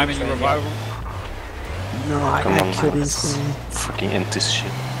infantry. Diamond, you in the train revival? yard. No, I Come got on, killed let's instantly. fucking end this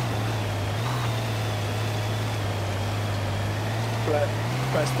shit.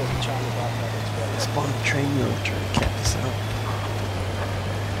 Press the Charlie button. Spawn train yard trying to cap this out.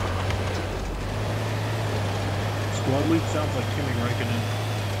 Squad lead sounds like Kimi Räikkönen.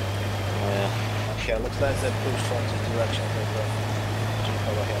 Yeah. Okay, looks like they push from this direction.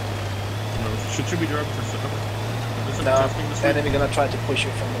 Go ahead. No, should be driving for seven. Isn't No, testing this week? enemy gonna try to push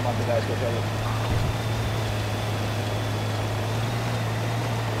you from the mountain, guys. Go ahead.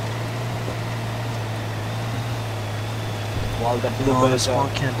 While the No, bluebirds spawn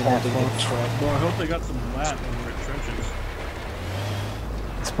are camping that holding the far. train. No, I hope they got some lat over at trenches.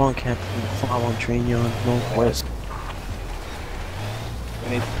 Spawn camp in the 5 on train yard, northwest.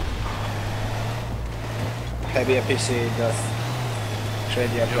 We need heavy APC in the train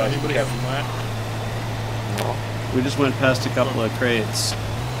yard, Yeah, guys. anybody Be have careful. some lat? We just went past a couple of crates.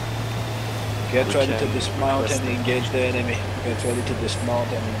 Get ready to dismount and engage the enemy. Get ready to dismount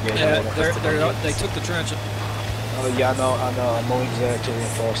and engage the Yeah, enemy. they took the trench. Oh yeah, I know. I'm moving there to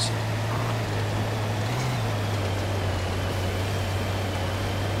reinforce.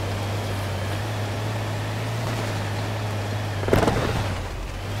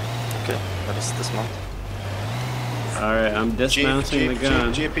 Okay, let us dismount. Alright, I'm dismounting the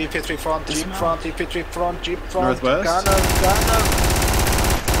gun. Jeep, infantry front, jeep front, infantry front, jeep front. Northwest? Gunner.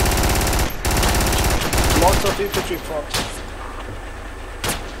 Lots of infantry front.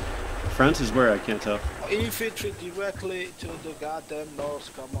 Front is where? I can't tell. Infantry directly to the goddamn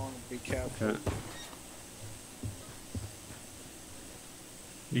north. Come on, be careful. Okay.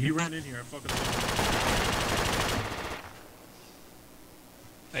 He ran in here. I fucking.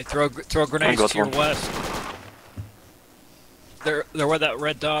 Hey, throw grenades got to your one. west. They're where that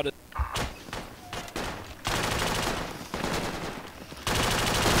red dot is.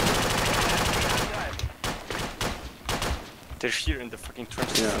 They're here in the fucking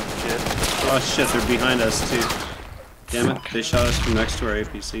trenches. Yeah. Shit. Oh shit, they're behind us too. Damn it, they shot us from next to our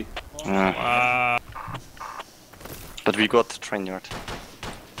APC. Yeah. But we got the train yard.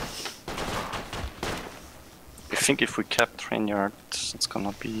 I think if we cap train yard, it's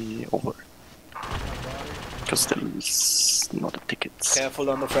gonna be over. Because there is not a tickets. Careful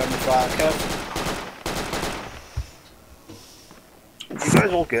on the friendly fire, careful. You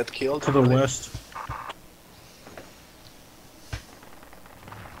guys will get killed. To the west.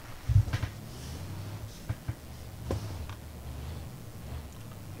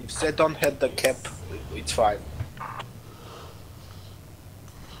 If they don't hit the cap, it's fine.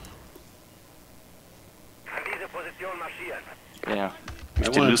 Yeah. Might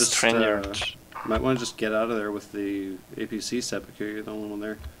If they wanna lose just, train yard. Might want to just get out of there with the APC sepulchre. You're the only one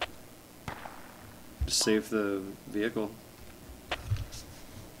there. Just save the vehicle.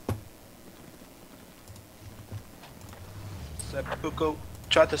 Go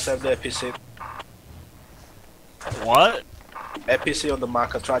try to save the APC. What? APC on the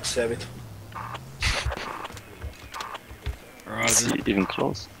marker, try to save it. Is he even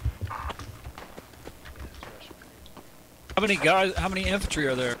close? How many guys? How many infantry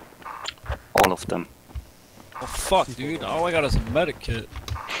are there? All of them. Oh fuck, dude! All I got is a medic kit.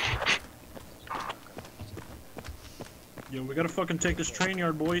 Yo, we gotta fucking take this train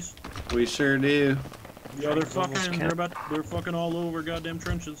yard, boys. We sure do. Yeah, they're fucking all over goddamn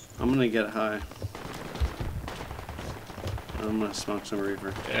trenches. I'm gonna get high. I'm gonna smoke some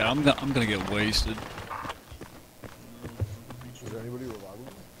reefer. Yeah, I'm gonna get wasted. Is there anybody reviving?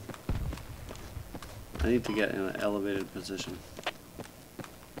 I need to get in an elevated position.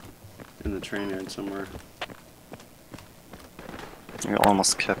 In the train yard somewhere. We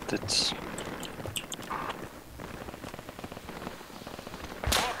almost kept it.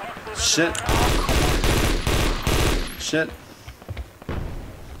 Shit. Shit.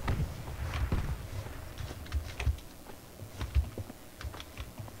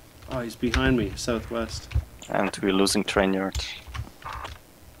 Oh, he's behind me, southwest. And we're losing train yard.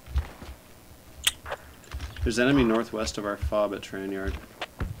 There's enemy northwest of our fob at train yard.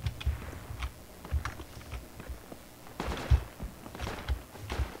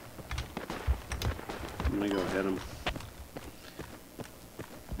 I'm gonna go hit him.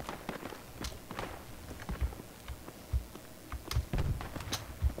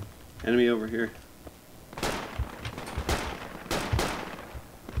 Enemy over here.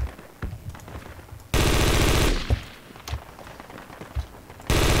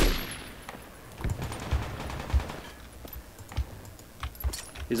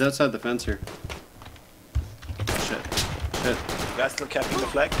 He's outside the fence here. Shit. Shit. You guys still capping the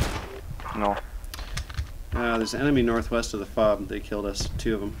flag? No. There's an enemy northwest of the fob. They killed us.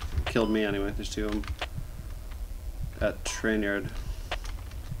 2 of them. Killed me anyway. There's 2 of them. At train yard.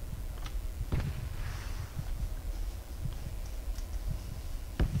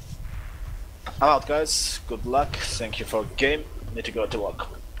 I'm out, guys. Good luck. Thank you for the game. Need to go to work.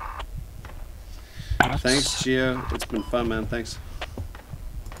 Thanks, Geo. It's been fun, man. Thanks.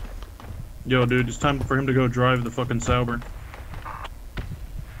 Yo, dude, it's time for him to go drive the fucking Sauber.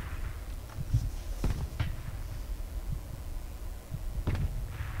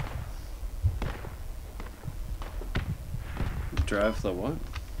 Drive the what?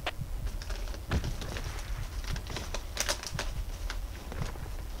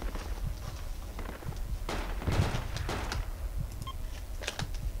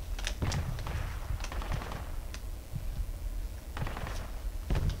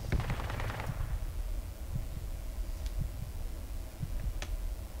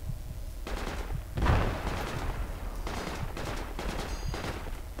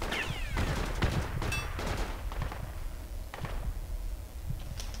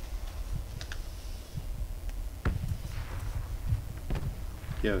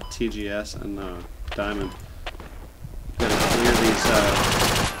 Yo, TGS and Diamond.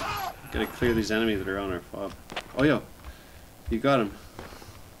 Gotta clear these enemies that are on our fob. Oh yo, you got him.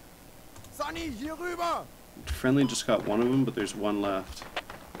 Friendly just got one of them, but there's one left.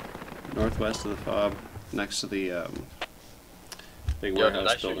 Northwest of the fob, next to the big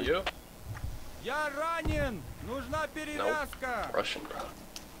warehouse building. You? Nope. Russian, bro.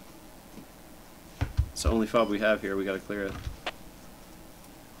 It's the only fob we have here. We gotta clear it.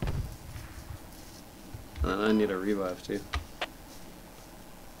 I need a revive too.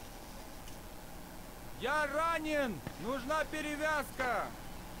 Я ранен! Нужна перевязка!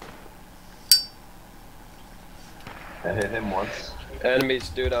 I hit him once. Enemies,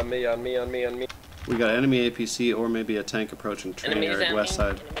 dude, on me, on me, on me, on me. We got enemy APC or maybe a tank approaching train yard west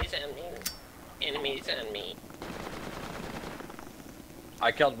side. Enemies on me. Enemies on me.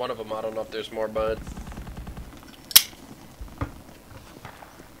 I killed one of them. I don't know if there's more, but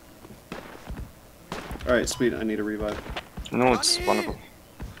Alright, sweet. I need a revive. No, it's one of them.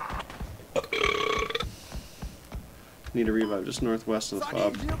 Need a revive just northwest of the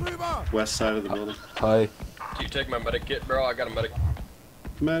fob. West side of the building. Hi. Do you take my medic kit, bro? I got a medic.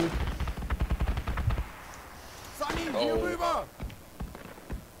 Man. Oh.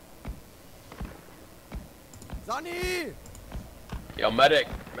 Yo, medic!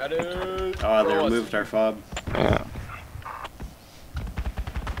 Medic! Oh, they removed our fob. Yeah.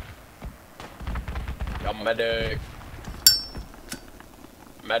 Yo, medic!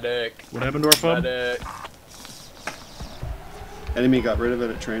 Medic! What happened to our fob? Medic! Enemy got rid of it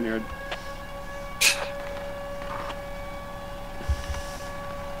at train yard.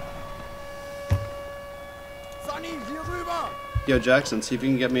 Yo, Jackson, see if you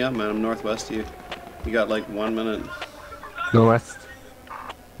can get me up, man. I'm northwest of you. You got like 1 minute. Northwest.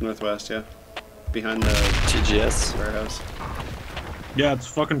 Northwest, yeah. Behind the TGS warehouse. Yeah, it's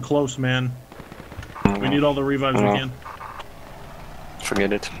fucking close, man. We need all the revives we can.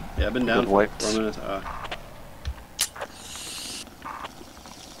 Forget it. Yeah, I've been down for wiped. 4 minutes.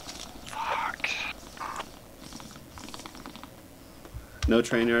 Fuck. No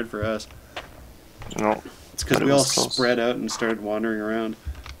train yard for us. No. It's because But we it all was close. spread out and started wandering around.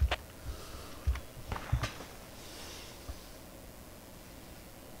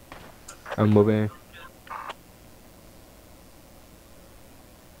 I'm moving.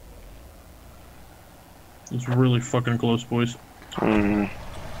 It's really fucking close, boys.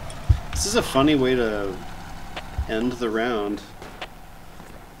 This is a funny way to end the round.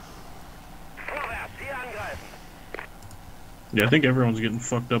 Yeah, I think everyone's getting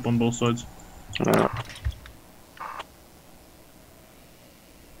fucked up on both sides. Yeah.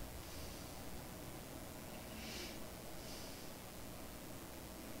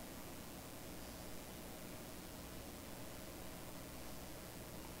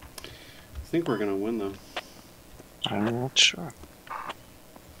 think we're gonna win though. I'm not sure.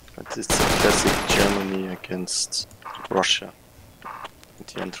 But it's a classic Germany against Russia. At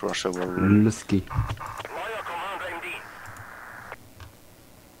the end, Russia will win. Lusky.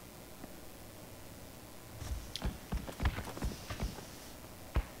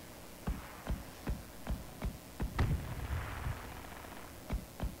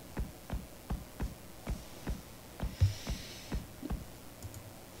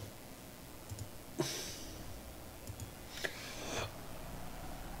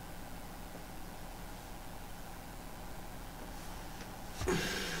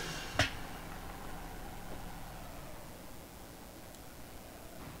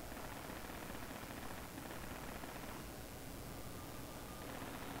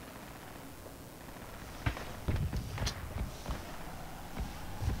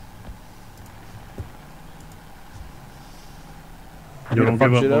 You don't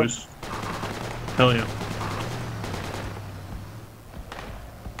give up, boys. Hell yeah.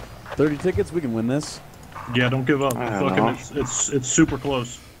 30 tickets, we can win this. Yeah, don't give up. I don't Fucking, it's super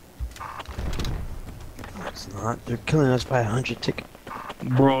close. No, it's not. They're killing us by 100 tickets.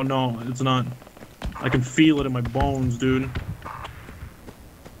 Bro, no, it's not. I can feel it in my bones, dude. You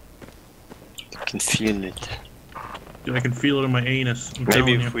can feel it. Dude, I can feel it in my anus. I'm Maybe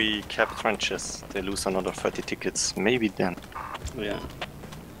telling if you. we cap trenches, they lose another 30 tickets. Maybe then. Yeah.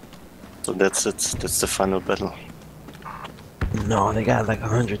 So that's it. That's the final battle. No, they got like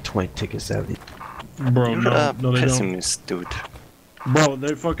 120 tickets out of it. Bro, You're no, a no, they don't. pessimist, dude. Bro,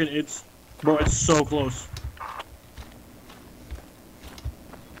 they fucking, it's so close.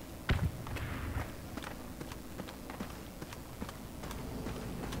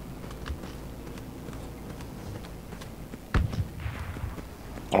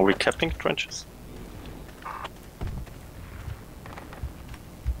 Are we capping trenches?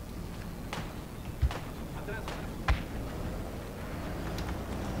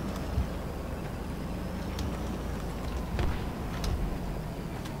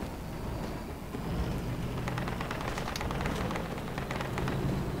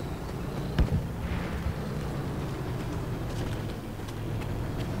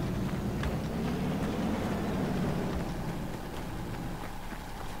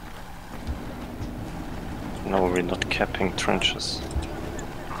 No, we're not capping trenches.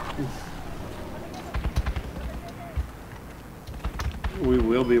 We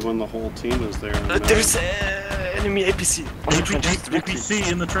will be when the whole team is there. There's enemy APC. On the trenches, directly.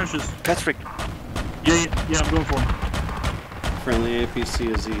 APC in the trenches. Patrick. Yeah, I'm going for him. Friendly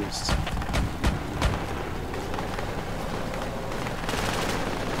APC is east.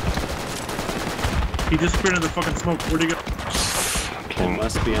 He disappeared into the fucking smoke. Where'd he go? It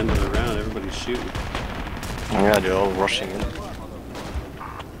must be end of the round. Everybody's shooting. Yeah, they're all rushing in.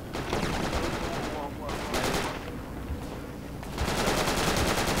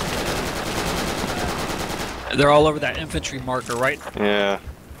 They're all over that infantry marker, right? Yeah.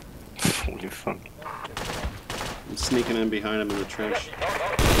 Holy fuck. I'm sneaking in behind him in the trench.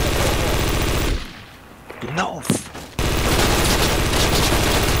 No!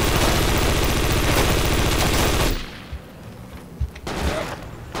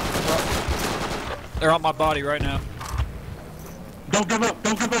 They're on my body right now. Don't give up!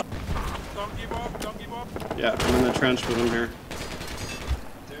 Don't give up! Don't give up, don't give up. Yeah, I'm in the trench with him here.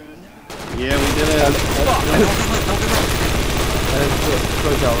 Yeah, we did it.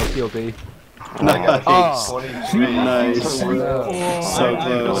 Nice. Nice. So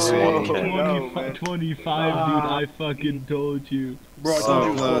close. 25, dude, I fucking told you. Bro,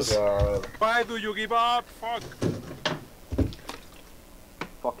 so close. Why do you give up? Fuck.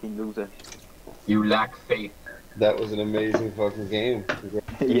 Fucking loser. You lack faith. That was an amazing fucking game.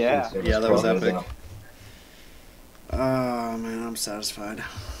 Yeah. Yeah, that was epic. Oh man, I'm satisfied.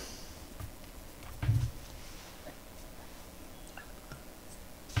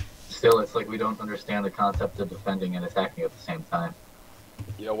 Still, it's like we don't understand the concept of defending and attacking at the same time.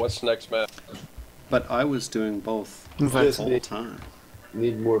 Yo, what's next, man? But I was doing both the whole time.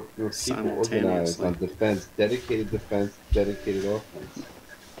 Need more people organized on defense, dedicated offense.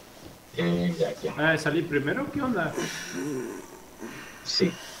 Yeah, exactly. ¿Salí primero? ¿Qué onda?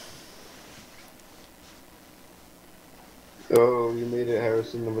 Sí. Oh, you made it,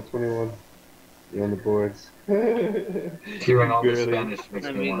 Harrison, number 21. You're on the boards. Hearing all the Spanish makes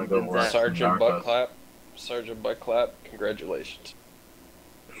me want to go more. Sergeant Buttclap, congratulations.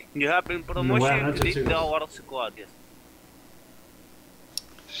 You have been promoted to our squad, yes.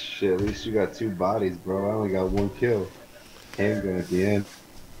 Shit, at least you got 2 bodies, bro. I only got 1 kill. Handgun at the end.